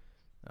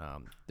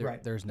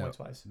 Right. There's no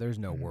Points-wise.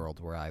 world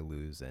where I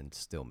lose and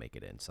still make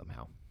it in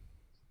somehow.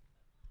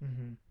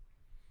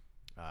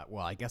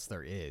 Well, I guess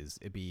there is.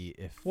 It'd be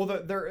if. Well,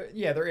 there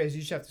is.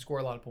 You just have to score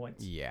a lot of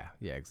points. Yeah,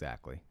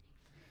 exactly.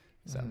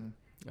 So,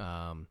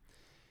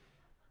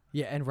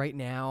 yeah, and right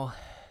now,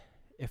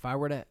 if I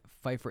were to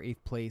fight for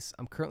 8th place,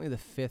 I'm currently the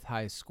 5th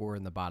highest scorer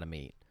in the bottom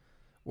 8,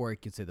 or I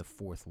could say the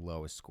 4th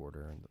lowest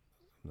scorer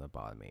in the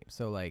bottom 8.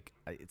 So like,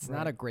 it's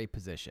not a great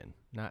position,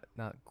 not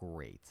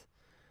great,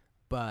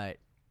 but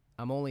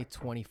I'm only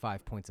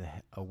 25 points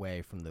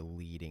away from the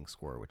leading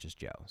scorer, which is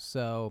Joe.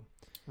 So.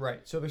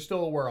 Right. So there's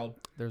still a world.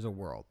 There's a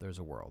world.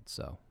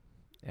 So,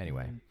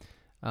 anyway,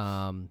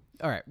 all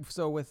right.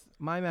 So with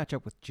my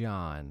matchup with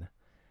John,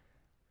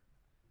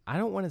 I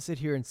don't want to sit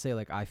here and say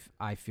like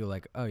I feel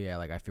like, oh yeah,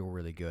 like I feel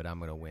really good, I'm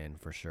gonna win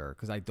for sure,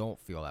 because I don't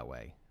feel that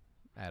way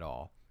at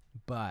all.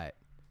 But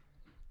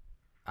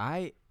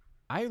I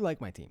like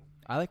my team.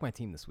 I like my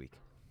team this week.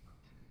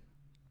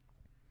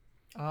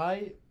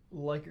 I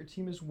like your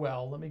team as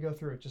well. Let me go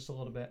through it just a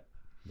little bit.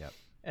 Yep.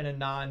 In a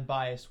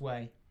non-biased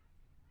way.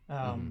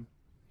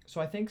 So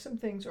I think some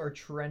things are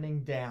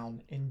trending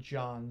down in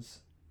John's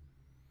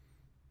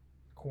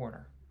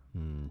corner.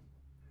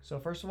 So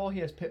first of all, he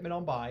has Pittman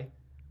on bye,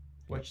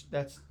 which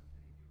that's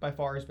by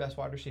far his best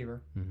wide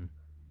receiver.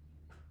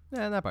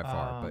 Yeah, not by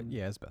far, but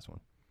yeah, his best one.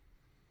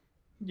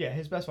 Yeah,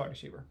 his best wide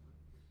receiver.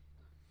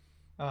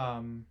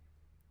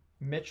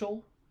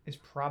 Mitchell is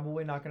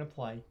probably not going to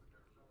play.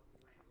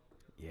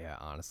 Yeah,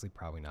 honestly,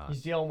 probably not.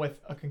 He's dealing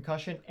with a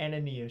concussion and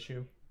a knee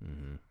issue.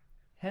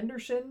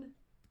 Henderson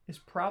is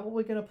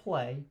probably going to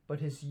play, but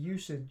his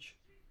usage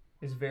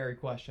is very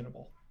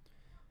questionable.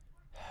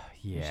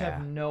 Yeah. You just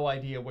have no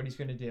idea what he's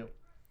going to do.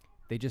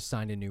 They just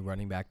signed a new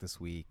running back this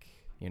week.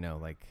 You know,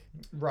 like.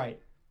 Right.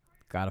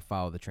 Got to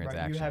follow the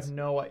transactions. You have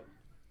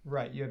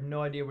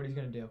no idea what he's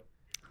going to do.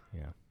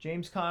 Yeah.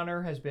 James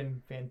Conner has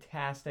been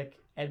fantastic.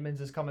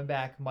 Edmonds is coming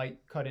back, might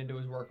cut into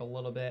his work a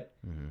little bit,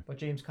 but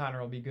James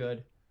Conner will be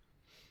good.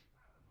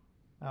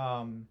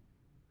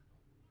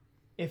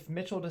 If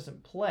Mitchell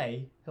doesn't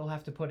play, he'll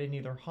have to put in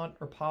either Hunt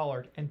or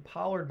Pollard, and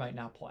Pollard might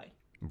not play.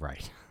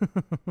 Right.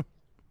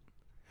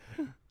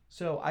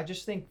 So I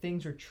just think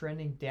things are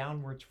trending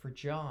downwards for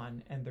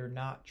John, and they're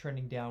not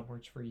trending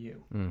downwards for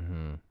you.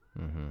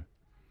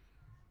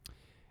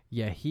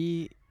 Yeah,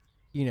 he,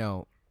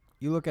 you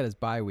look at his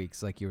bye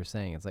weeks, like you were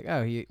saying, it's like,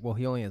 oh, he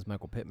only has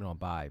Michael Pittman on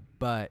bye,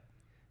 but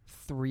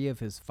 3 of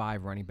his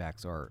 5 running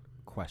backs are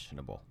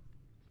questionable.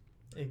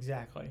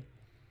 Exactly.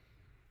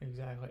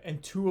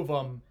 And 2 of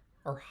them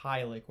are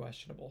highly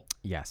questionable.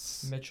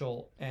 Yes.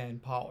 Mitchell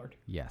and Pollard.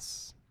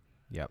 Yes.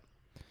 Yep.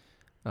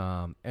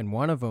 And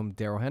one of them,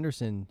 Darrell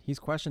Henderson, he's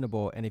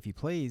questionable, and if he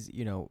plays,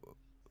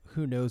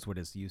 who knows what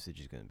his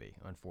usage is going to be,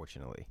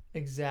 unfortunately.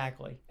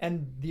 Exactly.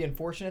 And the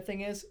unfortunate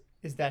thing is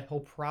that he'll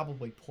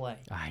probably play.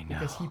 I know.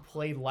 Because he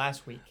played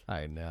last week.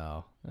 I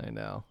know.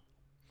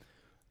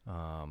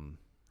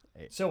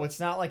 So it's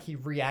not like he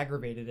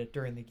re-aggravated it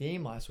during the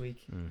game last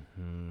week.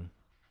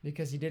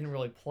 Because he didn't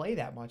really play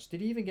that much. Did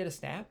he even get a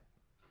snap?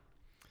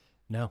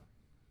 No.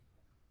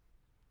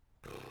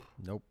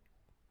 Nope.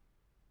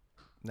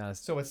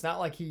 So it's not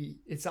like he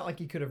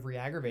could have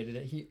re-aggravated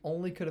it. He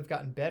only could have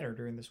gotten better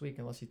during this week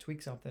unless he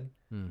tweaked something.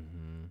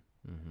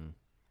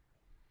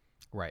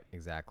 Right,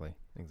 exactly.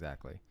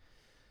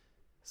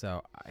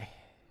 So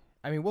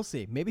I mean, we'll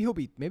see. Maybe he'll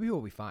be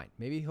fine.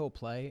 Maybe he'll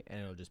play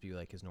and it'll just be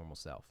like his normal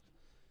self.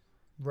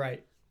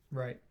 Right.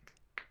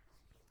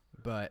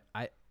 But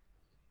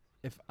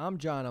if I'm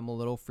John, I'm a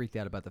little freaked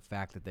out about the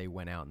fact that they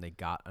went out and they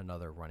got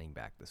another running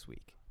back this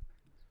week.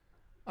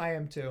 I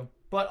am too.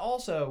 But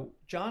also,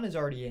 John is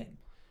already in.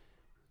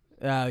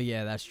 Oh,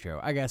 yeah, that's true.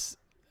 I guess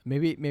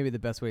maybe the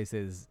best way to say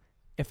it is,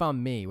 if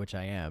I'm me, which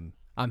I am,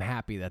 I'm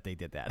happy that they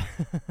did that.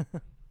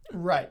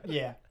 Right,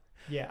 yeah.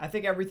 Yeah, I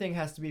think everything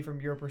has to be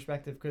from your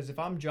perspective, because if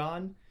I'm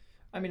John,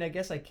 I mean, I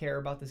guess I care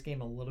about this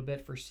game a little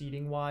bit for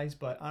seeding-wise,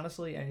 but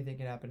honestly, anything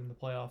can happen in the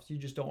playoffs. You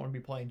just don't want to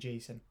be playing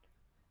Jason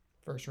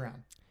first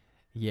round.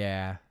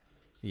 Yeah,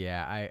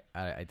 I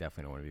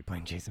definitely don't want to be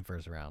playing Jason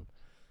first round,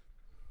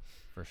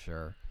 for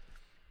sure.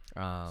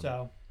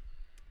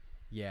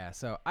 Yeah,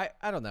 so I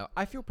don't know.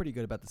 I feel pretty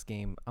good about this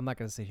game. I'm not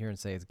going to sit here and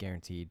say it's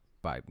guaranteed,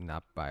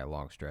 not by a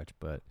long stretch,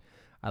 but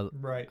I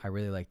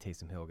really like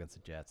Taysom Hill against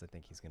the Jets. I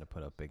think he's going to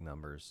put up big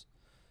numbers.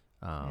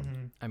 I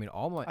mean,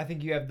 I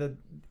think you have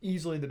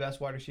easily the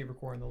best wide receiver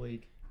core in the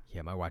league.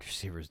 Yeah, my wide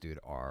receivers, dude,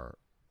 are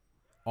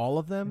all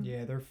of them.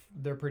 Yeah,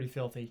 they're pretty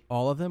filthy.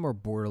 All of them are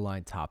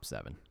borderline top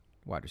 7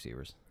 wide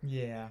receivers.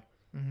 Yeah.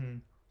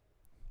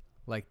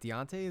 Like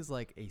Deontay is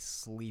like a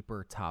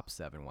sleeper top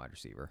 7 wide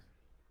receiver.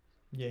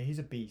 Yeah, he's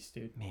a beast,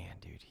 dude. Man,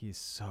 dude, he's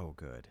so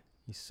good.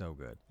 He's so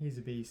good. He's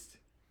a beast.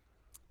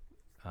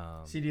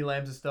 Um, CD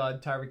Lamb's a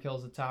stud. Tyreek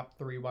Hill's a top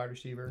 3 wide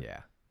receiver.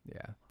 yeah,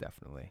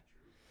 definitely.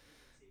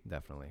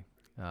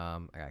 I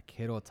got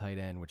Kittle at tight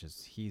end,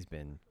 he's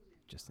been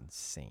just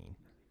insane.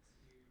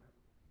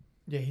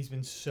 Yeah, he's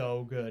been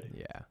so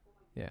good.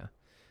 Yeah.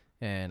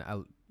 And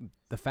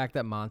the fact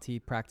that Monty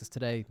practiced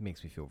today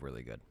makes me feel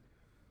really good.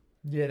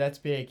 Yeah, that's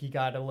big. He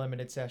got a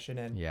limited session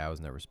in. Yeah, I was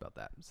nervous about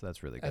that, so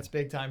that's really good. That's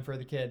big time for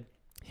the kid.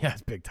 Yeah,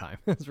 it's big time.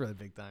 It's really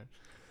big time.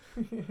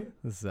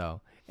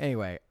 So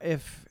anyway,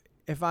 if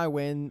I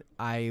win,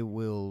 I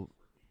will.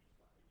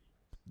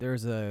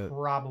 There's a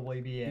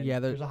probably be in. Yeah,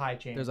 there's a high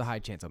chance. There's a high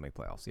chance I'll make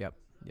playoffs. Yep.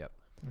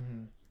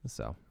 Mm-hmm.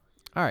 So,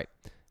 all right.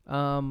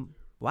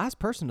 Last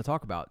person to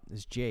talk about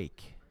is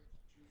Jake.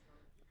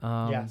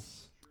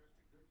 Yes.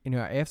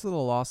 After the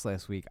loss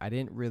last week, I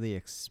didn't really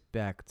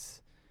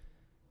expect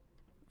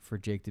for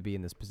Jake to be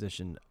in this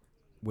position,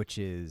 which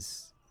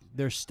is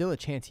there's still a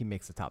chance he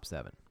makes the top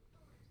 7.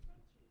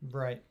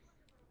 Right.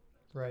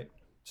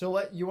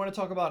 So you want to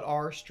talk about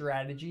our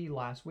strategy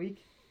last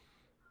week?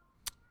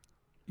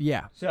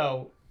 Yeah.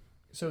 So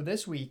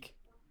this week,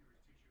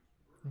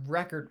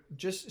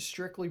 just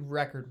strictly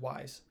record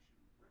wise,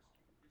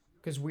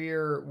 because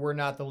we're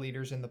not the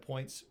leaders in the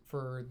points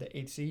for the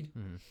 8th seed.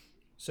 Mm-hmm.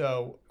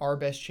 So our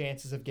best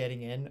chances of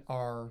getting in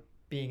are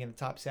being in the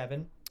top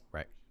 7.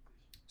 Right.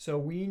 So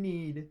we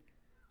need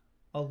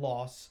a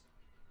loss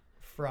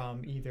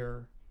from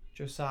either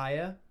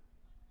Josiah,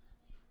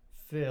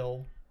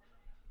 Phil,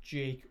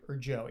 Jake, or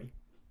Joey.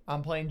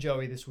 I'm playing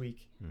Joey this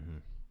week. Mm-hmm.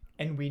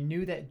 And we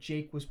knew that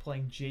Jake was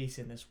playing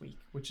Jason this week,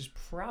 which is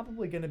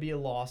probably going to be a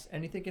loss.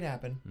 Anything can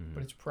happen,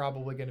 but it's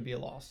probably going to be a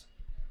loss.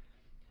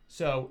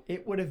 So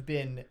it would have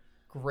been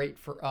great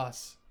for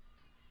us.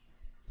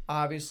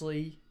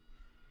 Obviously,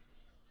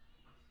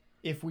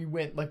 if we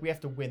win, we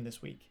have to win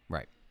this week.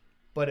 Right.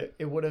 But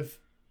it would have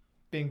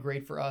been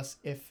great for us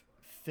if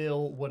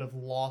Phil would have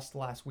lost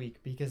last week,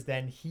 because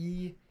then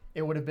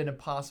it would have been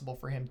impossible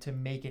for him to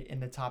make it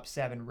in the top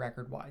 7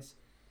 record-wise.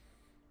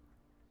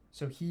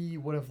 So he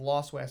would have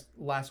lost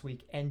last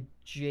week, and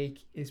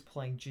Jake is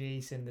playing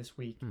Jason this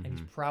week, and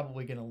he's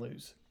probably going to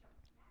lose.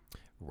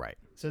 Right.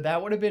 So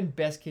that would have been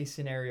best case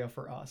scenario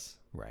for us.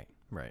 Right.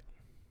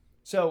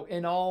 So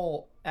in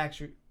all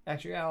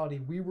actuality,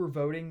 we were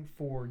voting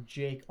for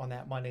Jake on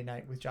that Monday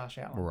night with Josh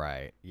Allen.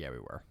 Right. Yeah, we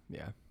were.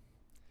 Yeah.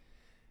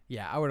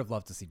 Yeah, I would have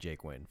loved to see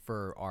Jake win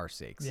for our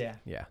sakes.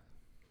 Yeah.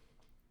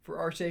 For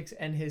our sakes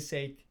and his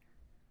sake.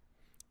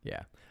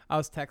 Yeah. I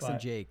was texting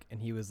Jake,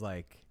 and he was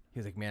like,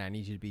 man, I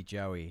need you to beat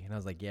Joey. And I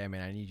was like, yeah,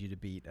 man, I need you to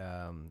beat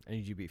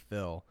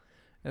Phil.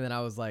 And then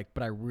I was like,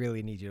 but I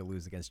really need you to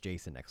lose against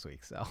Jason next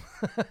week. So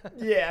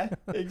yeah,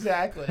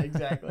 exactly.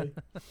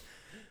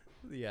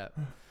 Yeah.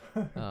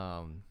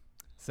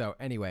 So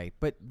anyway,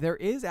 but there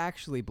is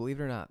actually, believe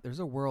it or not, there's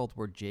a world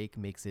where Jake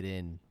makes it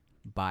in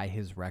by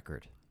his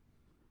record.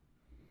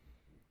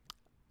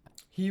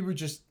 He would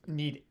just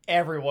need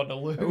everyone to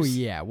lose. Oh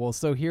yeah. Well,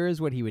 so here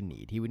is what he would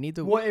need. He would need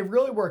to. Well, it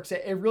really works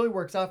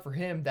out for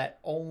him that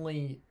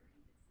only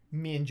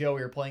me and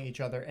Joey are playing each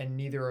other, and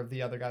neither of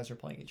the other guys are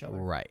playing each other.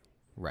 Right.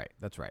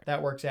 That's right.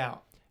 That works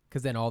out.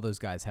 Because then all those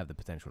guys have the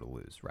potential to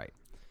lose. Right.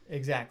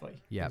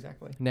 Exactly. Yeah.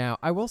 Exactly. Now,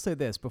 I will say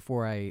this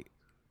before I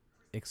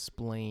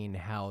explain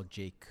how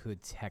Jake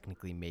could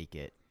technically make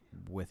it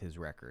with his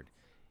record.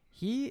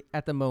 He,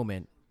 at the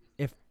moment,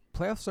 if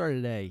playoffs started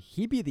today,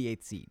 he'd be the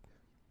 8th seed.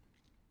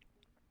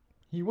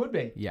 He would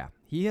be. Yeah.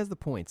 He has the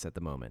points at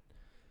the moment.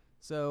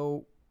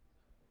 So,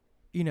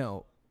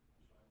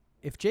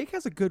 if Jake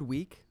has a good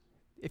week,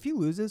 if he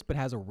loses but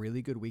has a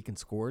really good week and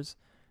scores,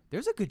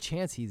 there's a good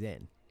chance he's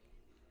in.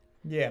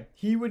 Yeah.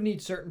 He would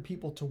need certain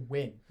people to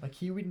win.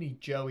 He would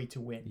need Joey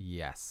to win.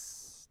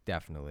 Yes.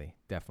 Definitely.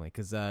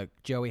 Because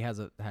Joey has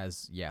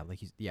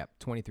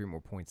 23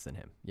 more points than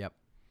him. Yep.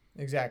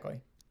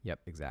 Exactly.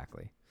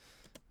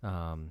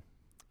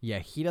 Yeah,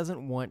 he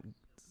doesn't want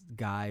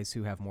guys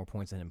who have more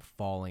points than him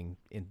falling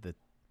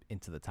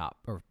into the top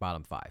or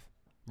bottom 5.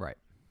 Right.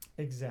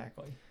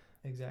 Exactly.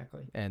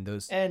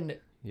 And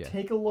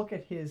take a look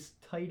at his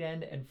tight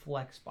end and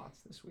flex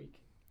spots this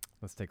week.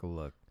 Let's take a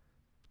look.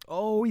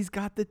 Oh, he's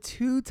got the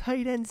 2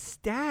 tight end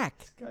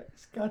stack.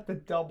 He's got the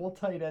double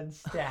tight end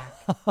stack.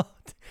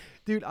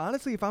 Dude,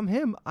 honestly, if I'm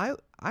him, I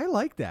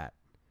like that.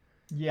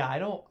 Yeah, I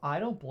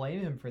don't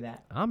blame him for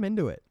that. I'm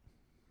into it.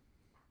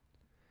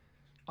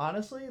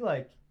 Honestly,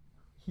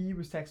 he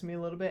was texting me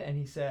a little bit, and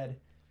he said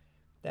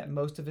that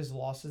most of his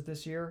losses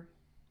this year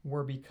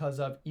were because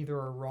of either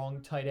a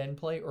wrong tight end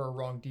play or a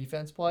wrong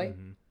defense play.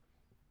 Mm-hmm.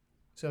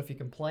 So if you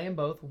can play them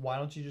both, why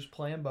don't you just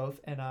play them both?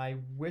 And I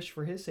wish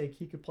for his sake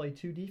he could play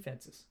 2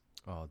 defenses.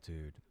 Oh,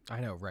 dude. I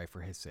know, right, for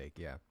his sake,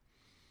 yeah.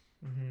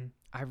 Mm-hmm.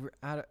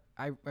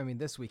 I mean,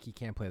 this week he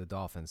can't play the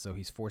Dolphins, so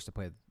he's forced to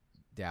play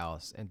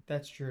Dallas. And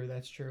That's true.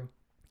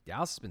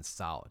 Dallas has been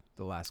solid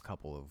the last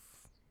couple of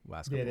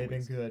Yeah, they've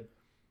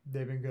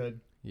been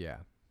good. Yeah.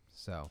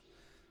 So,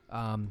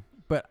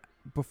 but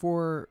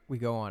before we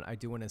go on, I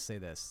do want to say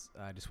this.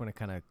 I just want to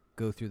kind of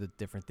go through the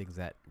different things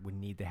that would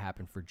need to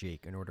happen for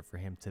Jake in order for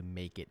him to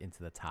make it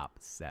into the top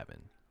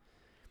 7.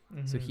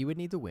 So he would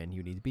need to win. He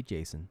would need to beat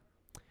Jason.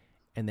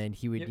 And then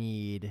he would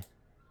need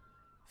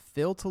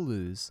Phil to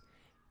lose.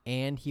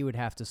 And he would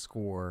have to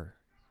score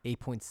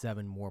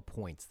 8.7 more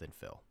points than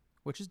Phil,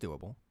 which is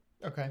doable.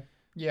 Okay.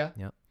 Yeah.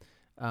 Yep.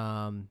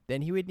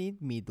 Then he would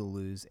need me to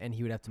lose. And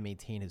he would have to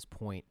maintain his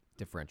point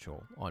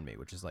differential on me,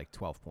 which is like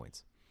 12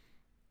 points.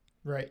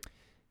 Right.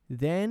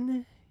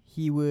 Then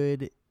he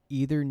would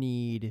either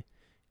need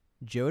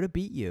Joe to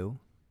beat you,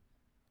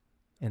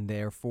 and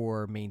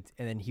therefore and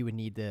then he would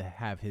need to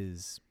have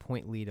his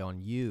point lead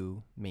on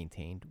you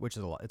maintained, which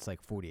is a lot. It's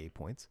like 48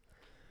 points.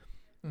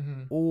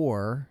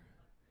 Or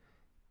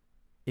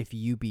if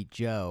you beat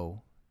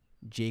Joe,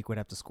 Jake would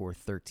have to score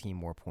 13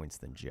 more points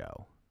than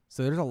Joe.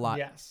 So there's a lot.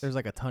 Yes. There's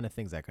like a ton of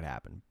things that could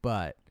happen,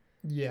 but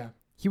yeah,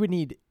 he would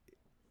need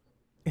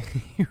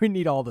he would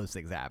need all those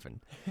things to happen.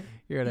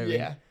 You know what I mean?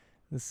 Yeah.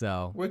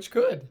 So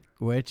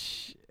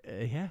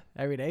yeah,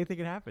 I mean anything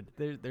could happen.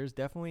 There's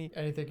definitely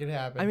anything could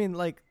happen. I mean,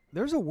 like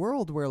there's a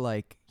world where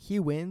like he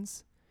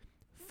wins,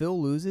 Phil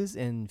loses,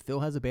 and Phil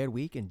has a bad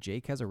week, and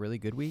Jake has a really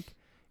good week,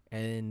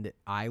 and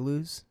I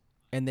lose,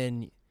 and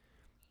then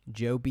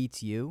Joe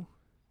beats you.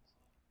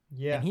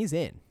 Yeah, and he's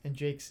in, and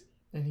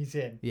he's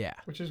in. Yeah,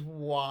 which is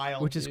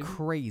wild. Which is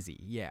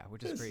crazy. Yeah,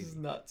 which is crazy. This is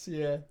nuts.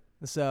 Yeah.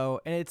 So,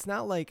 and it's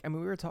not like I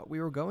mean we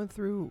were going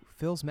through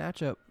Phil's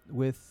matchup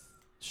with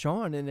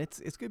Sean, and it's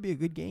gonna be a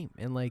good game,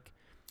 and like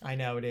I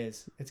know it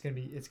is. It's gonna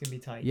be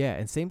tight. Yeah,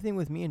 and same thing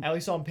with me and at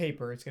least on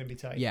paper, it's gonna be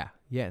tight. Yeah,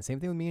 and same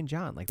thing with me and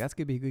John. Like that's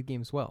gonna be a good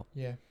game as well.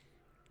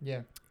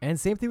 Yeah. And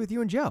same thing with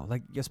you and Joe.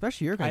 Like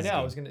especially your guys. I know.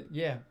 I was gonna.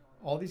 Yeah.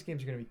 All these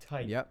games are gonna be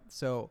tight. Yep.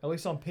 So at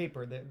least on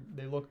paper,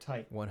 they look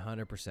tight.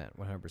 100%.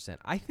 100%.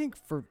 I think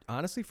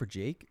honestly for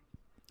Jake,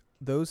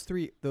 those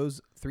three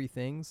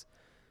things,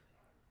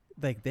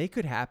 like they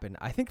could happen.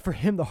 I think for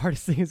him the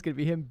hardest thing is gonna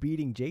be him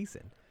beating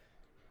Jason.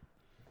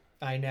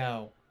 I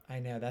know.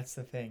 That's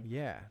the thing.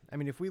 Yeah. I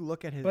mean, if we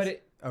look at his...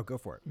 go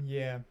for it.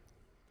 Yeah.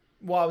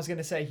 Well, I was going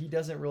to say he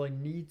doesn't really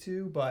need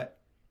to, but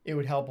it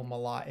would help him a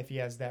lot if he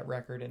has that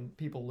record and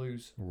people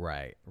lose.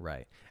 Right.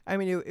 I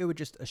mean, it would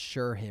just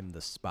assure him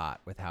the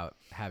spot without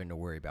having to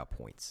worry about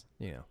points,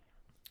 you know?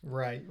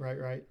 Right.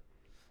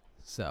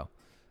 So,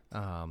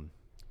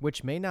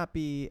 which may not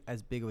be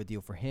as big of a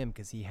deal for him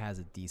because he has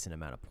a decent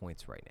amount of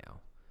points right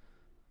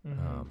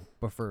now.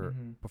 But for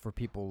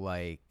people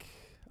like...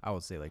 I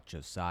would say like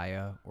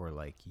Josiah or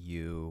like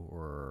you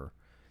or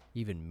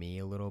even me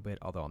a little bit,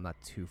 although I'm not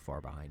too far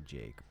behind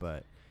Jake,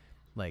 but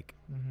like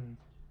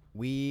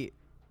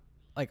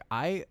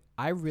I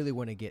really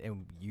want to get,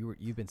 and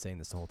you've been saying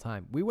this the whole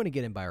time, we want to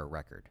get in by our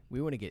record.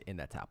 We want to get in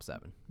that top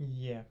 7.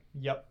 Yeah.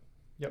 Yep.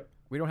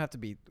 We don't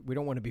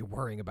want to be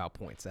worrying about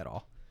points at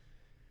all.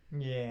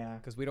 Yeah.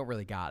 Because we don't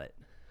really got it.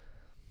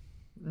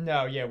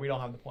 No, yeah, we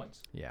don't have the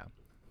points. Yeah.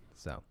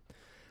 So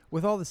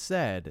with all this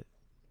said,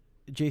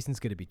 Jason's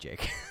going to beat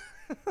Jake.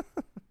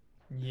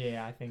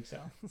 Yeah, I think so.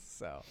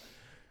 So.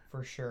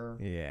 For sure.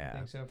 Yeah. I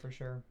think so for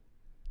sure.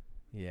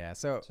 Yeah,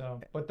 so.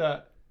 But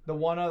the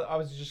one other, I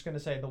was just going to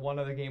say, the one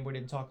other game we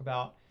didn't talk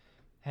about,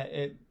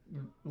 it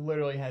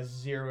literally has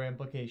zero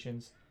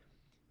implications,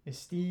 is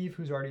Steve,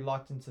 who's already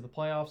locked into the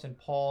playoffs, and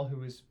Paul,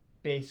 who is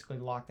basically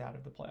locked out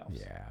of the playoffs.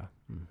 Yeah.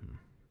 Mm-hmm.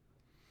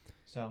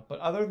 So, but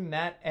other than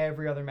that,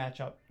 every other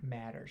matchup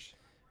matters.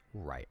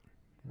 Right.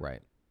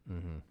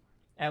 Mm-hmm.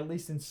 At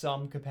least in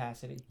some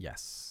capacity.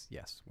 Yes,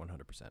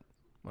 100%.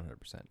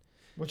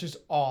 Which is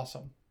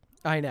awesome.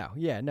 I know.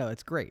 Yeah, no,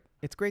 it's great.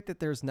 It's great that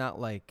there's not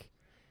like,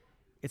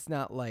 it's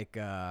not like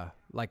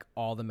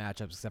all the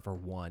matchups except for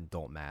one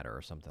don't matter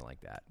or something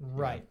like that.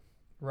 Right.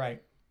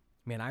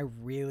 Man, I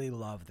really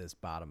love this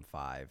bottom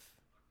 5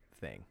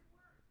 thing.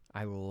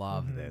 I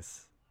love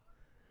this.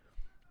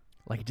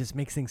 Like, it just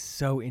makes things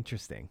so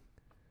interesting.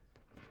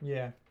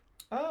 Yeah.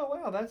 Oh,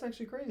 wow, that's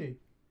actually crazy.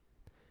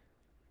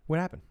 What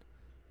happened?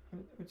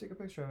 Let me take a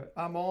picture of it.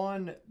 I'm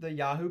on the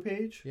Yahoo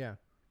page. Yeah.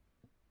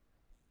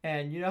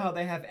 And you know how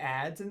they have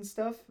ads and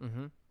stuff?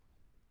 Mm-hmm.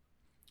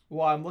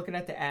 Well, I'm looking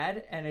at the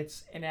ad, and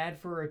it's an ad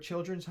for a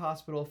children's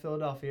hospital,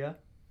 Philadelphia.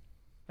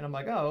 And I'm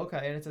like, oh, okay.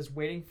 And it says,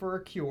 waiting for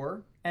a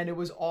cure. And it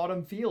was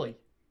Autumn Feely.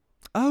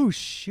 Oh,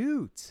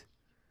 shoot.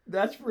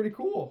 That's pretty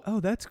cool. Oh,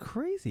 that's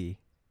crazy.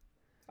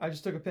 I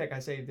just took a pic. I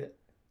saved it.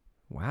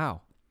 Wow.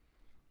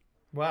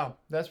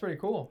 That's pretty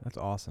cool. That's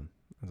awesome.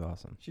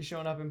 She's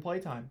showing up in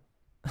PlayTime.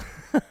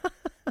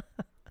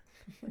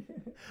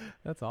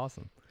 That's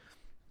awesome.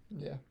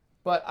 Yeah.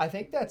 But I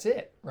think that's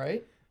it,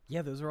 right?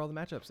 Yeah, those are all the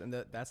matchups. And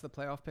that's the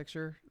playoff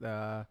picture.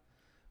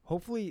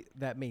 Hopefully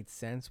that made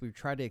sense. We've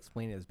tried to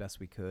explain it as best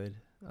we could.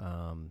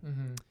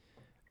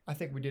 I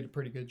think we did a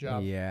pretty good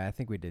job. Yeah, I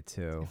think we did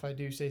too. If I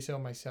do say so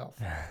myself.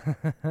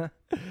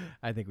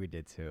 I think we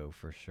did too,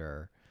 for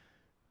sure.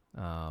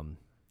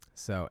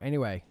 So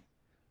anyway,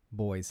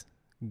 boys,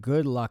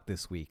 good luck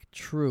this week.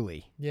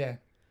 Truly. Yeah.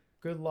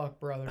 Good luck,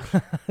 brothers.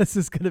 This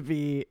is going to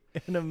be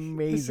an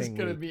amazing This is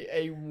going to be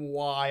a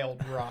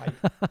wild ride.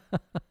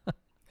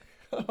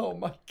 Oh,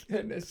 my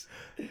goodness.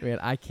 Man,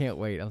 I can't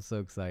wait. I'm so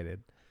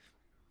excited.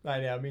 I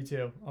know, me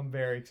too. I'm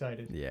very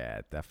excited.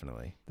 Yeah,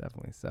 definitely.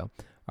 So,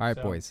 all right,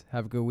 So, boys.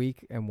 Have a good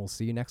week, and we'll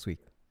see you next week.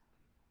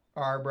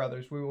 all right,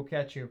 brothers. We will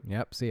catch you.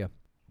 Yep. See ya.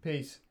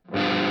 Peace.